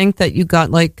you think that you got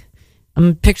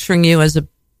I'm picturing you as a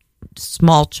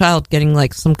small child getting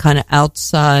some kind of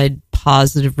outside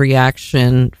positive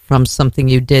reaction from something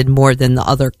you did more than the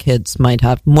other kids might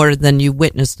have, more than you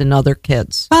witnessed in other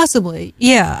kids? Possibly.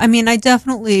 Yeah. I mean, I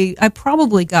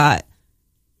probably got,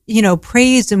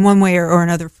 praised in one way or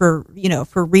another for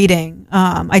reading.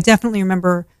 I definitely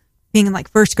remember being in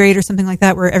first grade or something like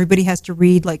that, where everybody has to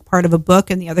read part of a book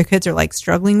and the other kids are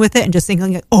struggling with it and just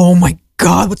thinking oh my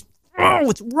God, what's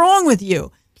wrong with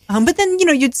you? But then,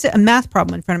 you'd sit a math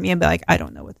problem in front of me and be like, I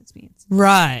don't know what this means.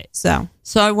 Right. So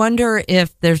I wonder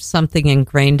if there's something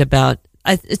ingrained about,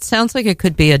 it sounds like it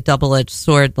could be a double-edged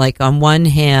sword. On one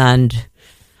hand,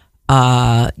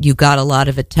 you got a lot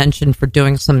of attention for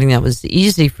doing something that was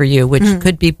easy for you, which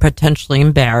could be potentially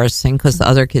embarrassing because the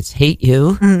other kids hate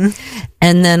you.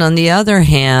 And then on the other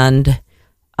hand,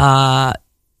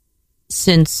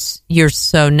 since you're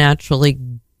so naturally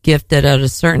gifted at a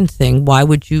certain thing,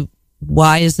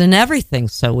 why isn't everything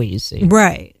so easy?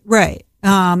 Right.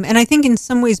 And I think in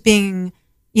some ways being,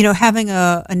 having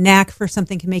a knack for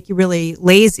something can make you really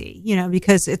lazy,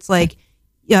 because it's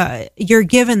you're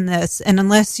given this, and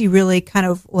unless you really kind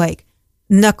of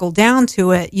knuckle down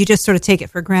to it, you just sort of take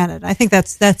it for granted. I think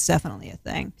that's definitely a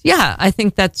thing. Yeah, I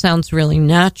think that sounds really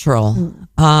natural.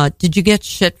 Did you get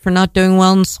shit for not doing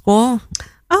well in school?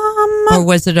 Or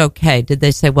was it okay? Did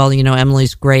they say, well,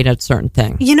 Emily's great at certain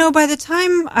things? By the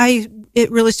time it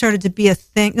really started to be a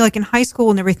thing, in high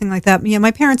school and everything like that.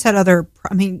 My parents had Oh,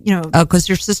 because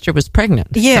your sister was pregnant.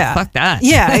 Yeah. So fuck that.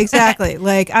 Yeah, exactly.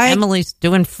 Emily's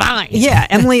doing fine. Yeah,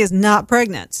 Emily is not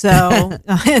pregnant. So,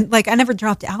 I never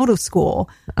dropped out of school.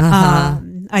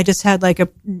 I just had I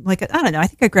don't know, I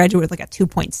think I graduated with a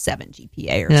 2.7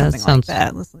 GPA or something like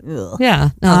that. Ugh. Yeah.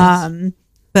 No,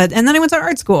 and then I went to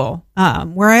art school,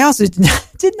 where I also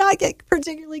did not get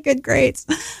particularly good grades.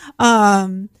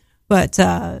 But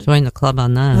join the club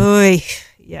on that.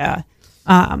 Yeah.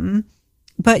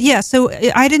 But yeah, so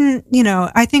I didn't,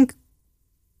 I think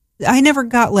I never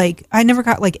got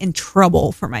in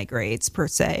trouble for my grades per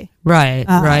se. Right,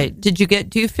 right. Do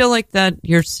you feel like that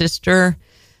your sister,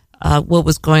 what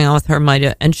was going on with her might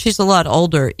have, and she's a lot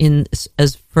older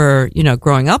as for,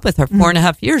 growing up with her,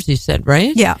 4.5 years, you said,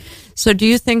 right? Yeah. So do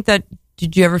you think that,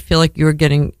 did you ever feel like you were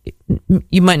getting,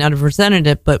 you might not have resented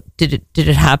it, but did it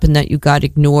happen that you got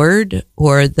ignored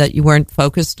or that you weren't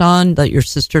focused on, that your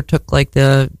sister took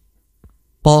the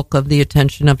bulk of the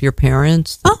attention of your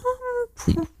parents?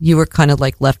 You were kind of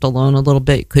left alone a little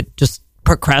bit. You could just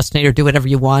procrastinate or do whatever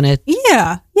you wanted.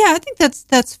 Yeah, I think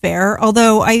that's fair.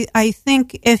 Although I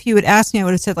think if you had asked me, I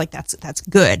would have said that's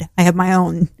good. I have my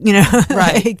own,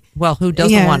 Right. Well, who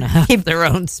doesn't want to have their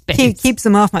own space? Keeps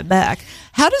them off my back.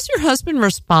 How does your husband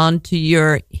respond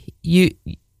to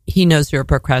he knows you're a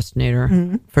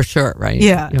procrastinator for sure, right?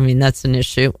 Yeah. I mean, that's an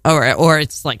issue. Or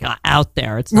it's out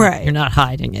there. It's not, right. You're not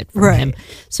hiding it from him.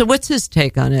 So what's his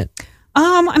take on it?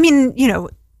 I mean,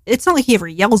 it's not like he ever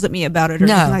yells at me about it or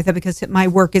anything like that, because my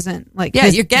work isn't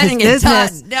you're getting it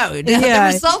business. done. No, the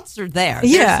results are there.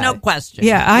 There's no question.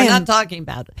 Yeah, we're not talking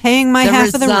about it. Paying my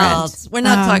half of the rent. We're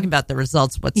not talking about the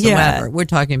results whatsoever. We're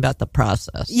talking about the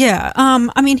process. Yeah.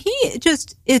 I mean,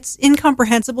 it's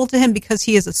incomprehensible to him because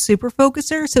he is a super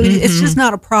focuser. So it's just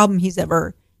not a problem he's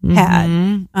ever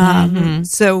had.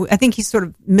 So I think he's sort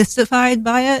of mystified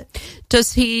by it.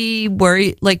 Does he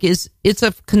worry, it's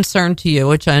a concern to you,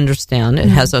 which I understand. It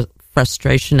has a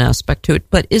frustration aspect to it,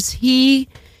 but is it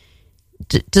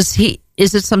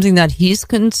something that he's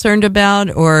concerned about,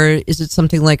 or is it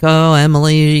something like, oh,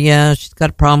 Emily, yeah, she's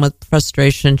got a problem with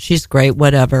frustration, she's great,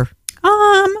 whatever?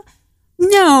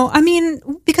 No, I mean,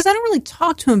 because I don't really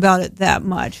talk to him about it that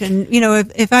much. And,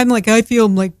 if I'm I feel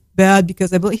bad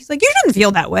because he's you shouldn't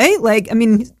feel that way. Right.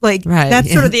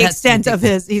 That's sort of the extent of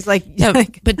his, he's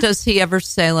but does he ever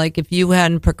say, if you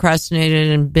hadn't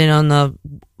procrastinated and been on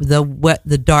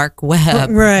the dark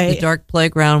web, right, the dark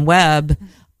playground web,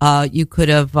 you could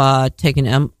have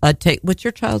taken what's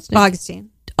your child's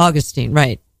name? Augustine,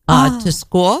 right. To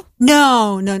school?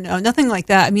 No, nothing like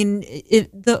that. I mean,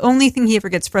 the only thing he ever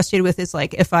gets frustrated with is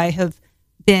if I have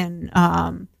been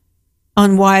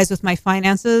unwise with my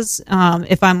finances.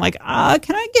 If I'm can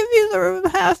I give you the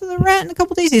half of the rent in a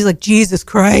couple days? He's like, Jesus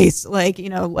Christ, why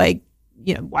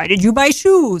did you buy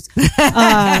shoes?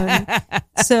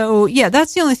 So yeah,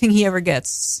 that's the only thing he ever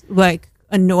gets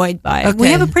annoyed by. Okay. We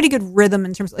have a pretty good rhythm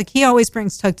in terms he always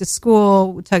brings Tug to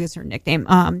school. Tug is her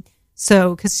nickname.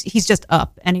 So, because he's just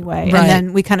up anyway, Right. and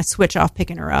then we kind of switch off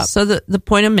picking her up. So the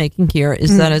point I'm making here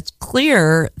is that it's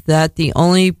clear that the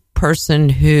only person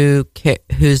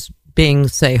who's being,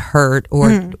 say, hurt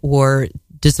or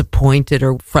disappointed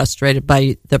or frustrated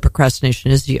by the procrastination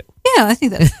is you. Yeah, I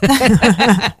think that's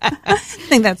I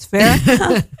think that's fair.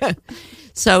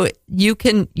 So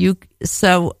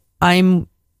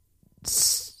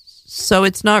so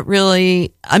it's not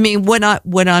really, I mean, what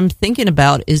I'm thinking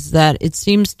about is that it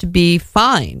seems to be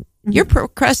fine. Your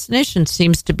procrastination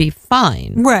seems to be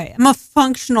fine. Right. I'm a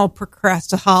functional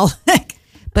procrastaholic.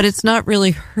 But it's not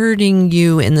really hurting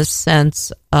you in the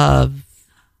sense of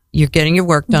you're getting your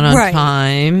work done on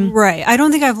time. Right. I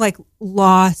don't think I've like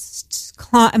lost,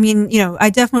 I mean,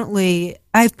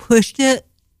 I've pushed it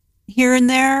here and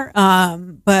there.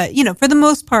 But for the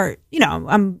most part,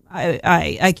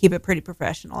 I keep it pretty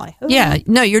professional. I hope. Yeah.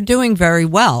 No, you're doing very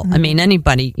well. I mean,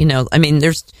 anybody,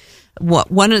 there's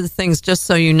one of the things, just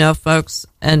so you know, folks,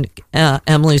 and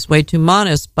Emily's way too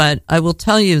modest, but I will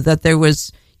tell you that there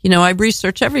was, I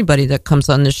research everybody that comes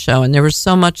on this show, and there was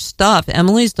so much stuff.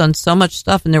 Emily's done so much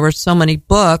stuff, and there were so many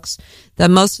books that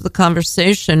most of the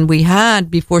conversation we had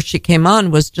before she came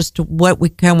on was just what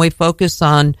can we focus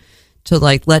on to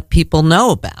like let people know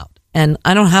about. And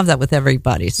I don't have that with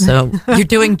everybody, so you're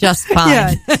doing just fine.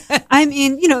 Yeah. I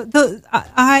mean,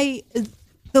 the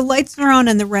lights are on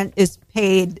and the rent is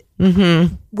paid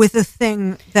with a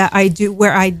thing that I do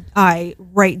where I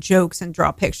write jokes and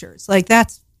draw pictures. Like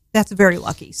that's very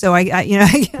lucky. So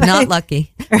Not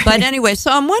lucky. Right. But anyway,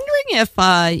 so I'm wondering if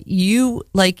you,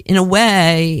 like, in a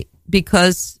way,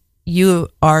 because you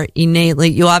are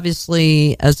you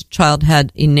obviously as a child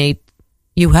had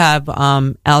you have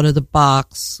out of the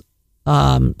box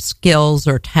skills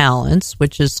or talents,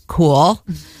 which is cool.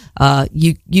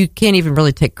 You can't even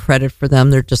really take credit for them.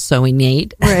 They're just so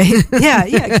innate. Right. Yeah,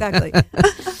 exactly.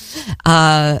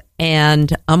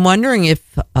 And I'm wondering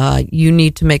if you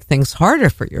need to make things harder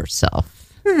for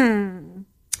yourself.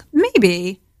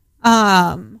 Maybe.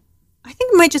 I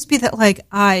think it might just be that like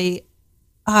I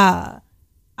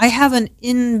have an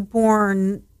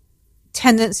inborn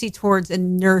tendency towards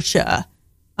inertia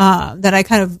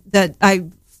that I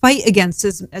fight against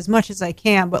as much as I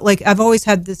can. But like I've always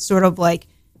had this sort of like,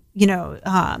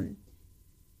 I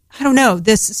don't know,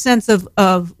 this sense of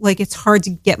like it's hard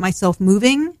to get myself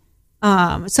moving.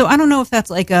 So I don't know if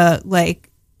that's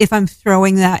if I'm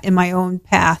throwing that in my own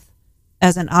path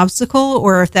as an obstacle,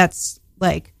 or if that's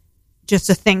like just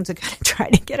a thing to kind of try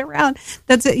to get around.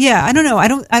 That's it. Yeah, I don't know. I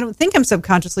don't think I'm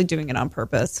subconsciously doing it on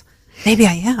purpose. Maybe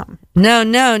I am.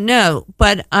 No.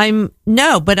 But I'm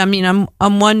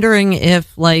wondering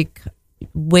if like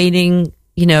waiting,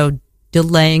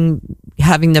 delaying,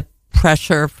 having the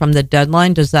pressure from the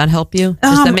deadline, does that help you?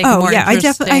 Does that make it more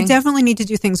interesting? I definitely need to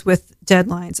do things with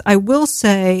deadlines. I will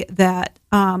say that,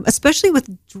 especially with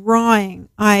drawing,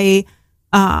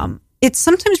 it's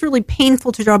sometimes really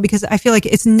painful to draw because I feel like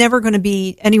it's never going to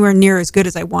be anywhere near as good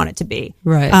as I want it to be.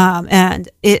 Right. And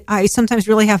I sometimes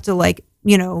really have to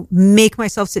make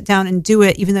myself sit down and do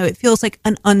it, even though it feels like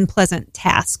an unpleasant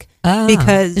task.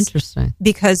 Because interesting.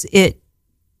 Because it,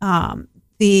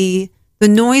 the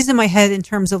noise in my head in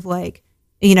terms of like,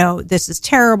 this is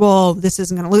terrible, this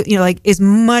isn't going to, is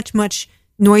much, much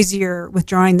noisier with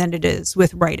drawing than it is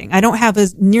with writing. I don't have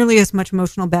nearly as much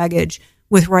emotional baggage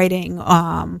with writing,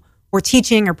 or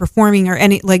teaching or performing or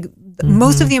any,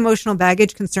 most of the emotional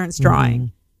baggage concerns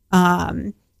drawing.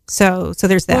 So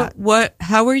there's that.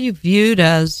 How were you viewed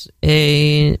as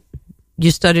you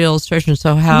studied illustration?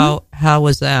 So how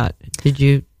was that? Did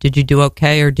you do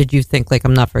okay, or did you think like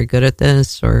I'm not very good at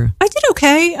this? Or I did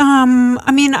okay.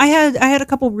 I had a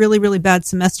couple really, really bad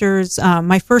semesters.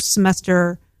 My first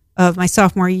semester of my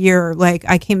sophomore year,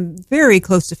 I came very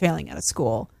close to failing out of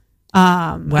school.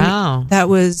 Wow, that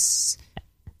was,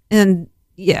 and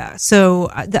yeah, so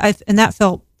that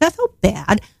felt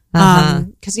bad.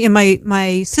 Because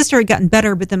my sister had gotten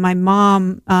better, but then my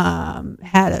mom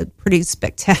had a pretty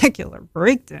spectacular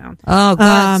breakdown. Oh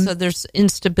God! So there's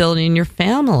instability in your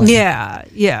family.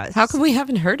 Yeah. How come we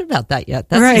haven't heard about that yet?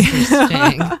 That's right.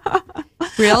 Interesting.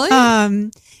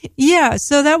 Really? Yeah.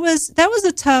 So that was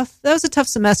a tough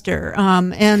semester.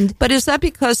 But is that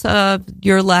because of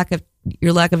your lack of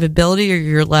ability, or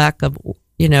your lack of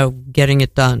getting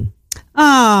it done?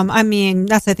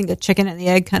 That's, I think, a chicken and the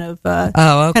egg kind of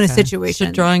kind of situation.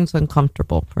 So drawing's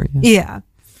uncomfortable for you. Yeah.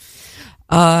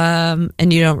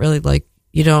 And you don't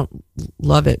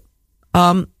love it.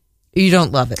 You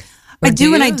don't love it. I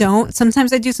do and I don't.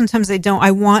 Sometimes I do, sometimes I don't.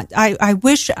 I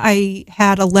wish I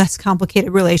had a less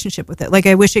complicated relationship with it. Like,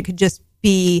 I wish it could just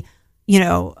be,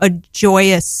 a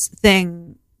joyous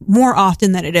thing more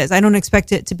often than it is. I don't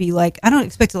expect it to be like, I don't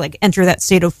expect to like enter that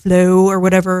state of flow or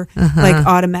whatever, like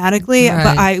automatically,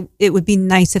 but it would be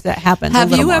nice if that happened.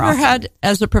 Have you ever often. had,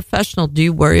 as a professional, do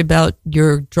you worry about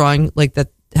your drawing like that?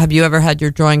 Have you ever had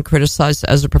your drawing criticized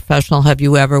as a professional? Have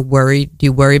you ever worried? Do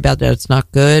you worry about that it's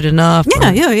not good enough?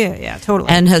 Yeah, totally.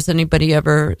 And has anybody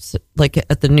ever, like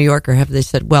at the New Yorker, have they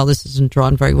said, "Well, this isn't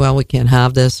drawn very well. We can't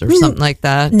have this," or something like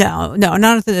that? No,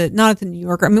 not at the New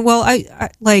Yorker. I mean, well, I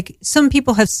like some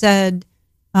people have said,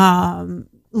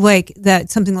 like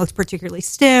that something looks particularly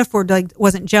stiff or like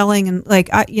wasn't gelling, and like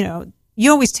you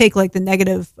always take like the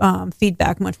negative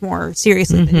feedback much more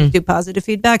seriously than you do positive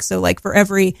feedback. So like for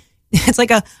every it's like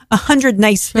 100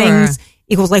 nice things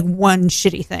equals like one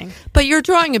shitty thing. But your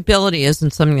drawing ability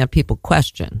isn't something that people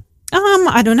question.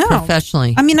 I don't know.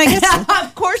 Professionally. I mean, I guess.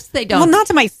 Of course they don't. Well, not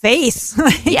to my face.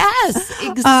 Yes,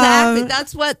 exactly.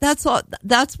 That's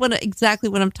exactly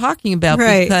what I'm talking about.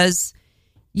 Right. Because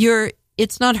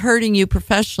it's not hurting you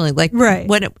professionally. Like right.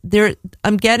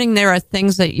 I'm getting there are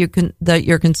things that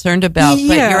you're concerned about,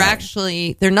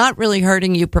 but they're not really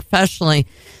hurting you professionally.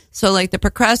 So like the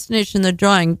procrastination, the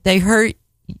drawing, they hurt.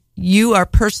 You are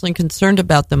personally concerned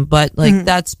about them, but like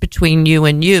that's between you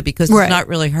and you because it's not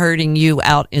really hurting you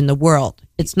out in the world.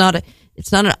 It's not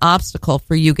an obstacle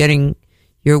for you getting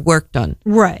your work done.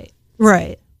 Right.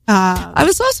 I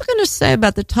was also going to say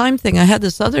about the time thing. I had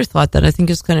this other thought that I think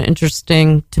is kind of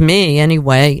interesting to me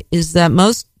anyway, is that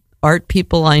most art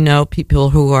people I know, people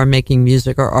who are making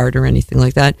music or art or anything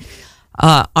like that,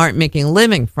 aren't making a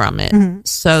living from it.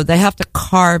 So they have to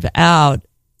carve out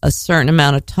a certain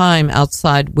amount of time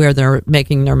outside where they're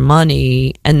making their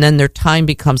money, and then their time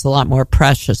becomes a lot more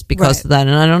precious because of that.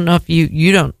 And I don't know if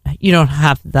you don't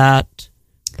have that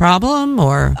problem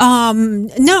or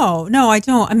no, I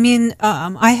don't. I mean,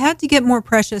 I had to get more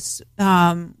precious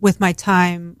with my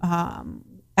time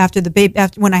after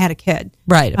when I had a kid.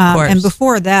 Right, of course. And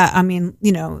before that, I mean,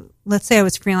 let's say I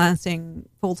was freelancing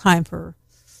full time for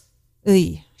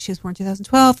she was born in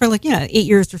 2012 for 8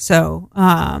 years or so.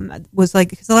 Was like,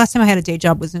 because the last time I had a day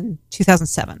job was in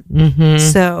 2007.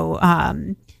 So,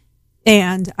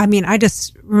 and I mean, I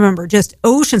just remember just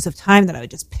oceans of time that I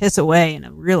would just piss away in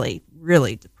a really,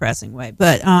 really depressing way.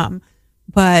 But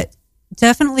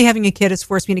definitely having a kid has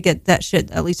forced me to get that shit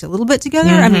at least a little bit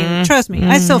together. I mean, trust me,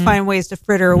 I still find ways to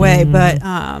fritter away, but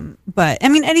I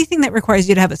mean, anything that requires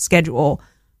you to have a schedule,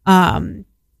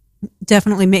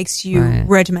 definitely makes you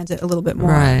regiment it a little bit more.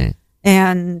 Right.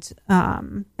 And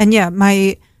yeah,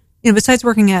 besides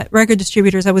working at record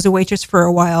distributors, I was a waitress for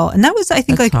a while, and that was, I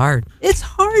think, That's hard. It's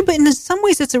hard, but in some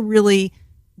ways, it's a really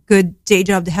good day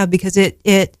job to have because it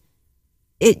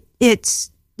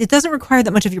doesn't require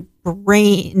that much of your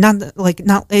brain, your soul.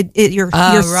 You know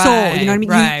what I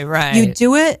mean? Right. You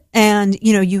do it, and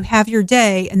you have your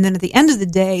day, and then at the end of the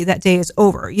day, that day is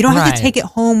over. You don't have to take it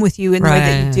home with you in the way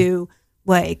that you do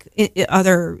like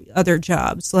other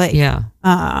jobs. Like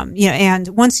and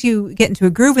once you get into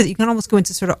a groove with it, you can almost go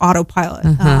into sort of autopilot.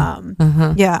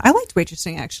 Yeah, I liked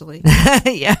waitressing actually.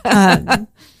 I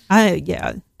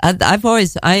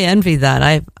envy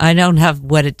that. I don't have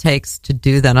what it takes to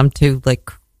do that. I'm too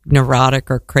like neurotic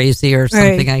or crazy or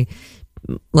something.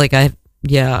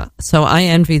 So I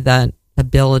envy that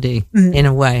ability in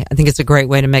a way. I think it's a great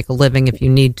way to make a living if you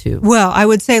need to. Well, I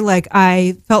would say like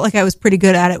I felt like I was pretty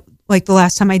good at it like the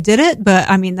last time I did it, but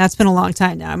I mean that's been a long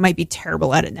time now. I might be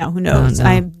terrible at it now. Who knows?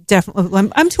 I'm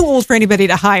too old for anybody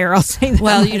to hire. I'll say that.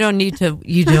 Well, you don't need to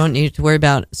worry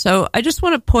about it. So I just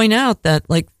want to point out that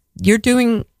like you're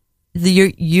doing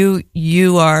you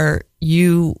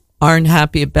aren't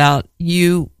happy about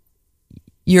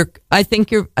I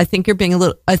think you're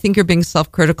being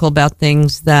self-critical about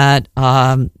things that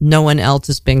no one else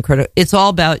is being critical. It's all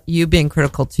about you being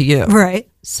critical to you. Right.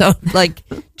 So like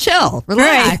chill,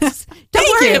 relax.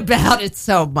 Don't worry about it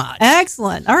so much.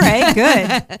 Excellent. All right,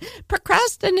 good.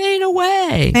 Procrastinate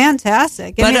away.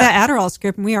 Fantastic. Give me that Adderall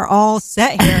script and we are all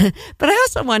set here. But I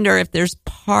also wonder if there's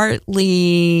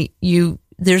partly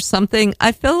there's something,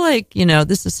 I feel like,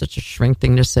 this is such a shrink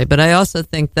thing to say, but I also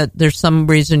think that there's some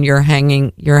reason you're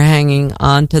hanging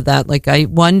on to that. Like, I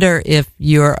wonder if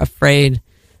you're afraid,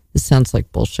 this sounds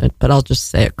like bullshit, but I'll just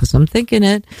say it because I'm thinking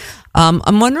it.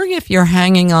 I'm wondering if you're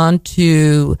hanging on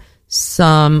to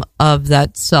some of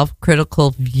that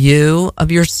self-critical view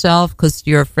of yourself because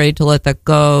you're afraid to let that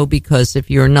go, because if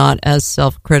you're not as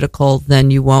self-critical, then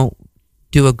you won't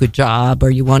do a good job or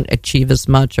you won't achieve as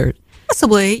much, or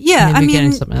possibly, yeah. Maybe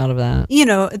getting something out of that.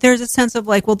 There's a sense of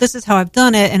like, well, this is how I've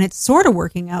done it, and it's sort of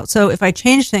working out. So if I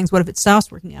change things, what if it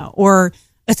stops working out? Or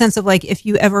a sense of like, if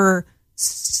you ever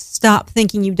stop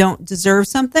thinking you don't deserve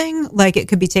something, like it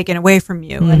could be taken away from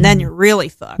you, and then you're really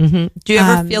fucked. Do you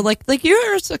ever feel like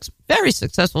you're a very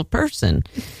successful person?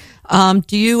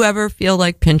 Do you ever feel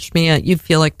like pinch me? You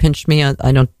feel like pinch me?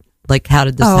 I don't like. How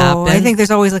did this happen? I think there's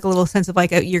always like a little sense of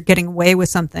like you're getting away with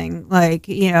something. Like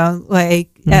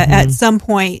at some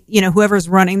point, whoever's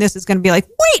running this is going to be like,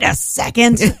 wait a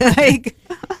second. Like,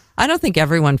 I don't think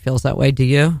everyone feels that way. Do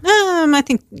you? I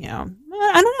think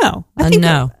I don't know. I think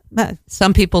no.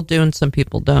 Some people do, and some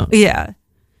people don't. Yeah.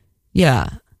 Yeah.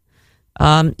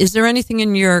 Is there anything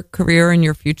in your career, in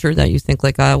your future, that you think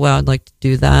like, oh, well, I'd like to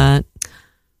do that?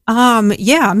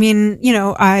 Yeah, I mean,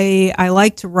 I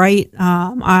like to write.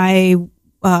 I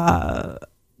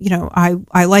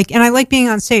like being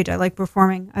on stage. I like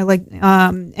performing. I like,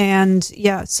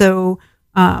 so,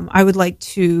 I would like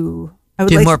to,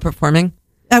 do more performing.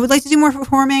 I would like to do more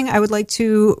performing. I would like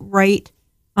to write,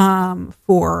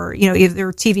 for,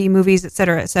 either TV, movies, et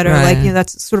cetera, et cetera. Right. Like,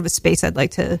 that's sort of a space I'd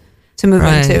like to move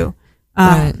Right. into.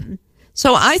 Right.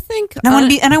 So I think I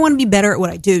want to be better at what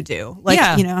I do. Like,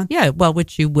 yeah. Well,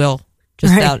 which you will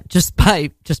just by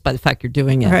the fact you're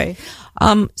doing it. Right.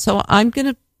 So I'm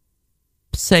going to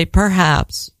say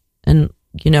perhaps, and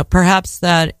perhaps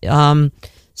that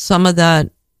some of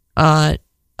that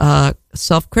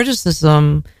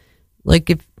self-criticism, like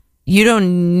if you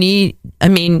don't need, I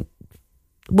mean,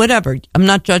 whatever. I'm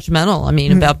not judgmental. I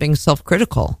mean, about being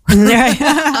self-critical.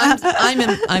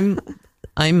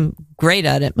 I'm great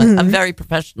at it. I'm very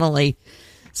professionally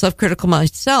self-critical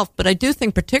myself, but I do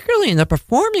think particularly in the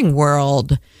performing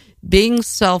world, being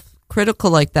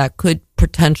self-critical like that could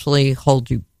potentially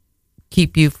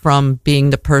keep you from being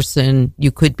the person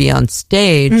you could be on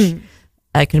stage.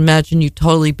 I can imagine you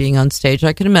totally being on stage.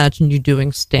 I can imagine you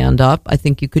doing stand-up.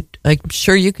 I'm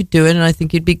sure you could do it, and I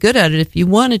think you'd be good at it if you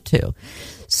wanted to.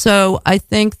 So I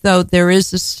think, though, there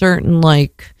is a certain,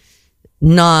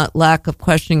 not lack of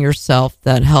questioning yourself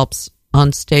that helps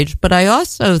on stage. But I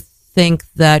also think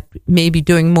that maybe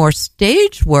doing more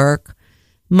stage work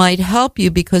might help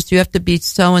you because you have to be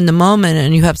so in the moment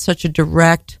and you have such a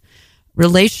direct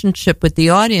relationship with the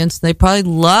audience. They probably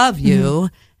love you,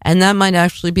 and that might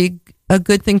actually be a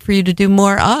good thing for you to do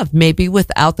more of, maybe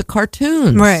without the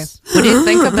cartoons. Right. What do you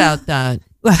think about that?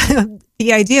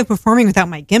 The idea of performing without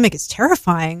my gimmick is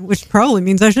terrifying, which probably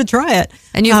means I should try it.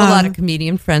 And you have a lot of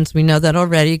comedian friends. We know that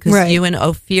already because you and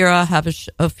Ophira have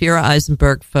Ophira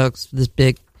Eisenberg, folks, this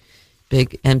big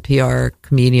NPR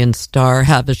comedian star,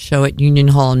 have a show at Union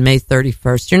Hall on May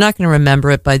 31st. You're not going to remember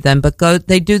it by then, but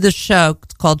they do the show.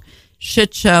 It's called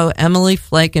Shit Show, Emily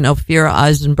Flake and Ophira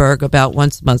Eisenberg, about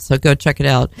once a month. So go check it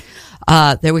out.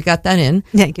 There, we got that in.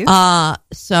 Thank you.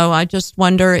 So I just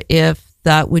wonder if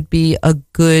that would be a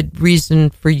good reason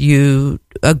for you,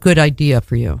 a good idea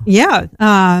for you. Yeah.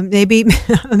 Maybe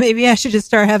I should just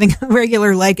start having a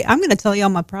regular, I'm going to tell you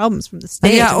all my problems from the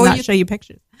stage and not show you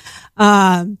pictures.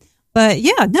 But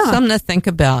yeah, no. Something to think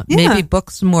about. Yeah. Maybe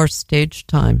book some more stage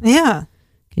time. Yeah.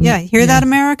 Hear that,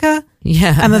 America?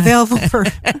 Yeah. I'm available for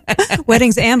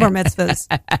weddings and bar mitzvahs.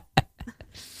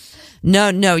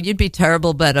 No, you'd be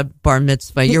terrible at a bar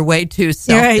mitzvah. You're way too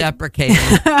self-deprecating.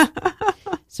 Right.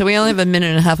 So we only have a minute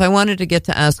and a half. I wanted to get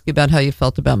to ask you about how you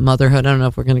felt about motherhood. I don't know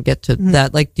if we're going to get to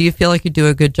that. Do you feel like you do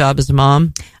a good job as a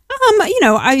mom?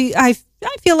 I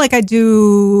feel like I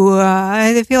do.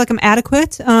 I feel like I'm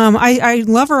adequate. I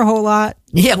love her a whole lot.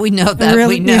 Yeah, we know that.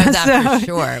 Really, we know that for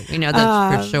sure. We know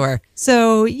that for sure.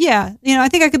 So yeah, I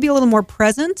think I could be a little more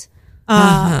present.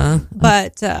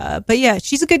 But yeah,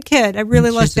 she's a good kid. I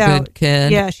really lucked out. She's a good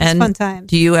kid. Yeah, she's a fun time.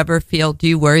 Do you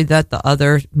worry that the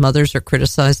other mothers are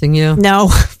criticizing you? No,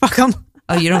 fuck them.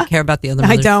 Oh, you don't care about the other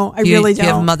mothers? I don't. I really don't. Do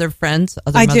you have mother friends?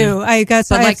 I do. I guess.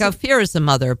 But Ophira is a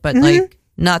mother, but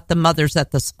not the mothers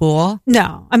at the school.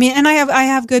 No, I mean, and I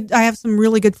have some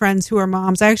really good friends who are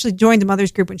moms. I actually joined the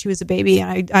mothers group when she was a baby,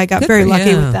 and I got very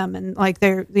lucky with them. And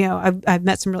they're, I've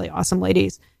met some really awesome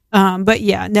ladies. But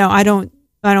yeah, no, I don't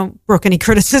brook any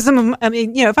criticism. I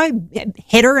mean, if I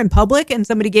hit her in public and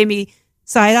somebody gave me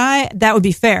side eye, that would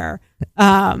be fair.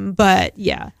 But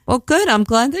yeah. Well, good. I'm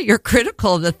glad that you're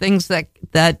critical of the things that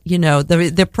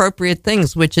the appropriate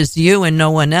things, which is you and no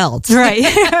one else. Right.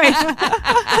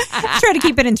 Try to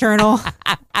keep it internal.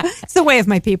 It's the way of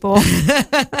my people.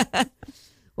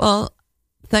 Well,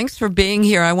 thanks for being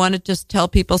here. I want to just tell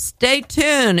people, stay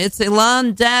tuned. It's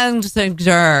Ilan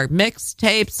Danziger,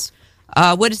 mixtapes.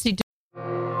 What does he do?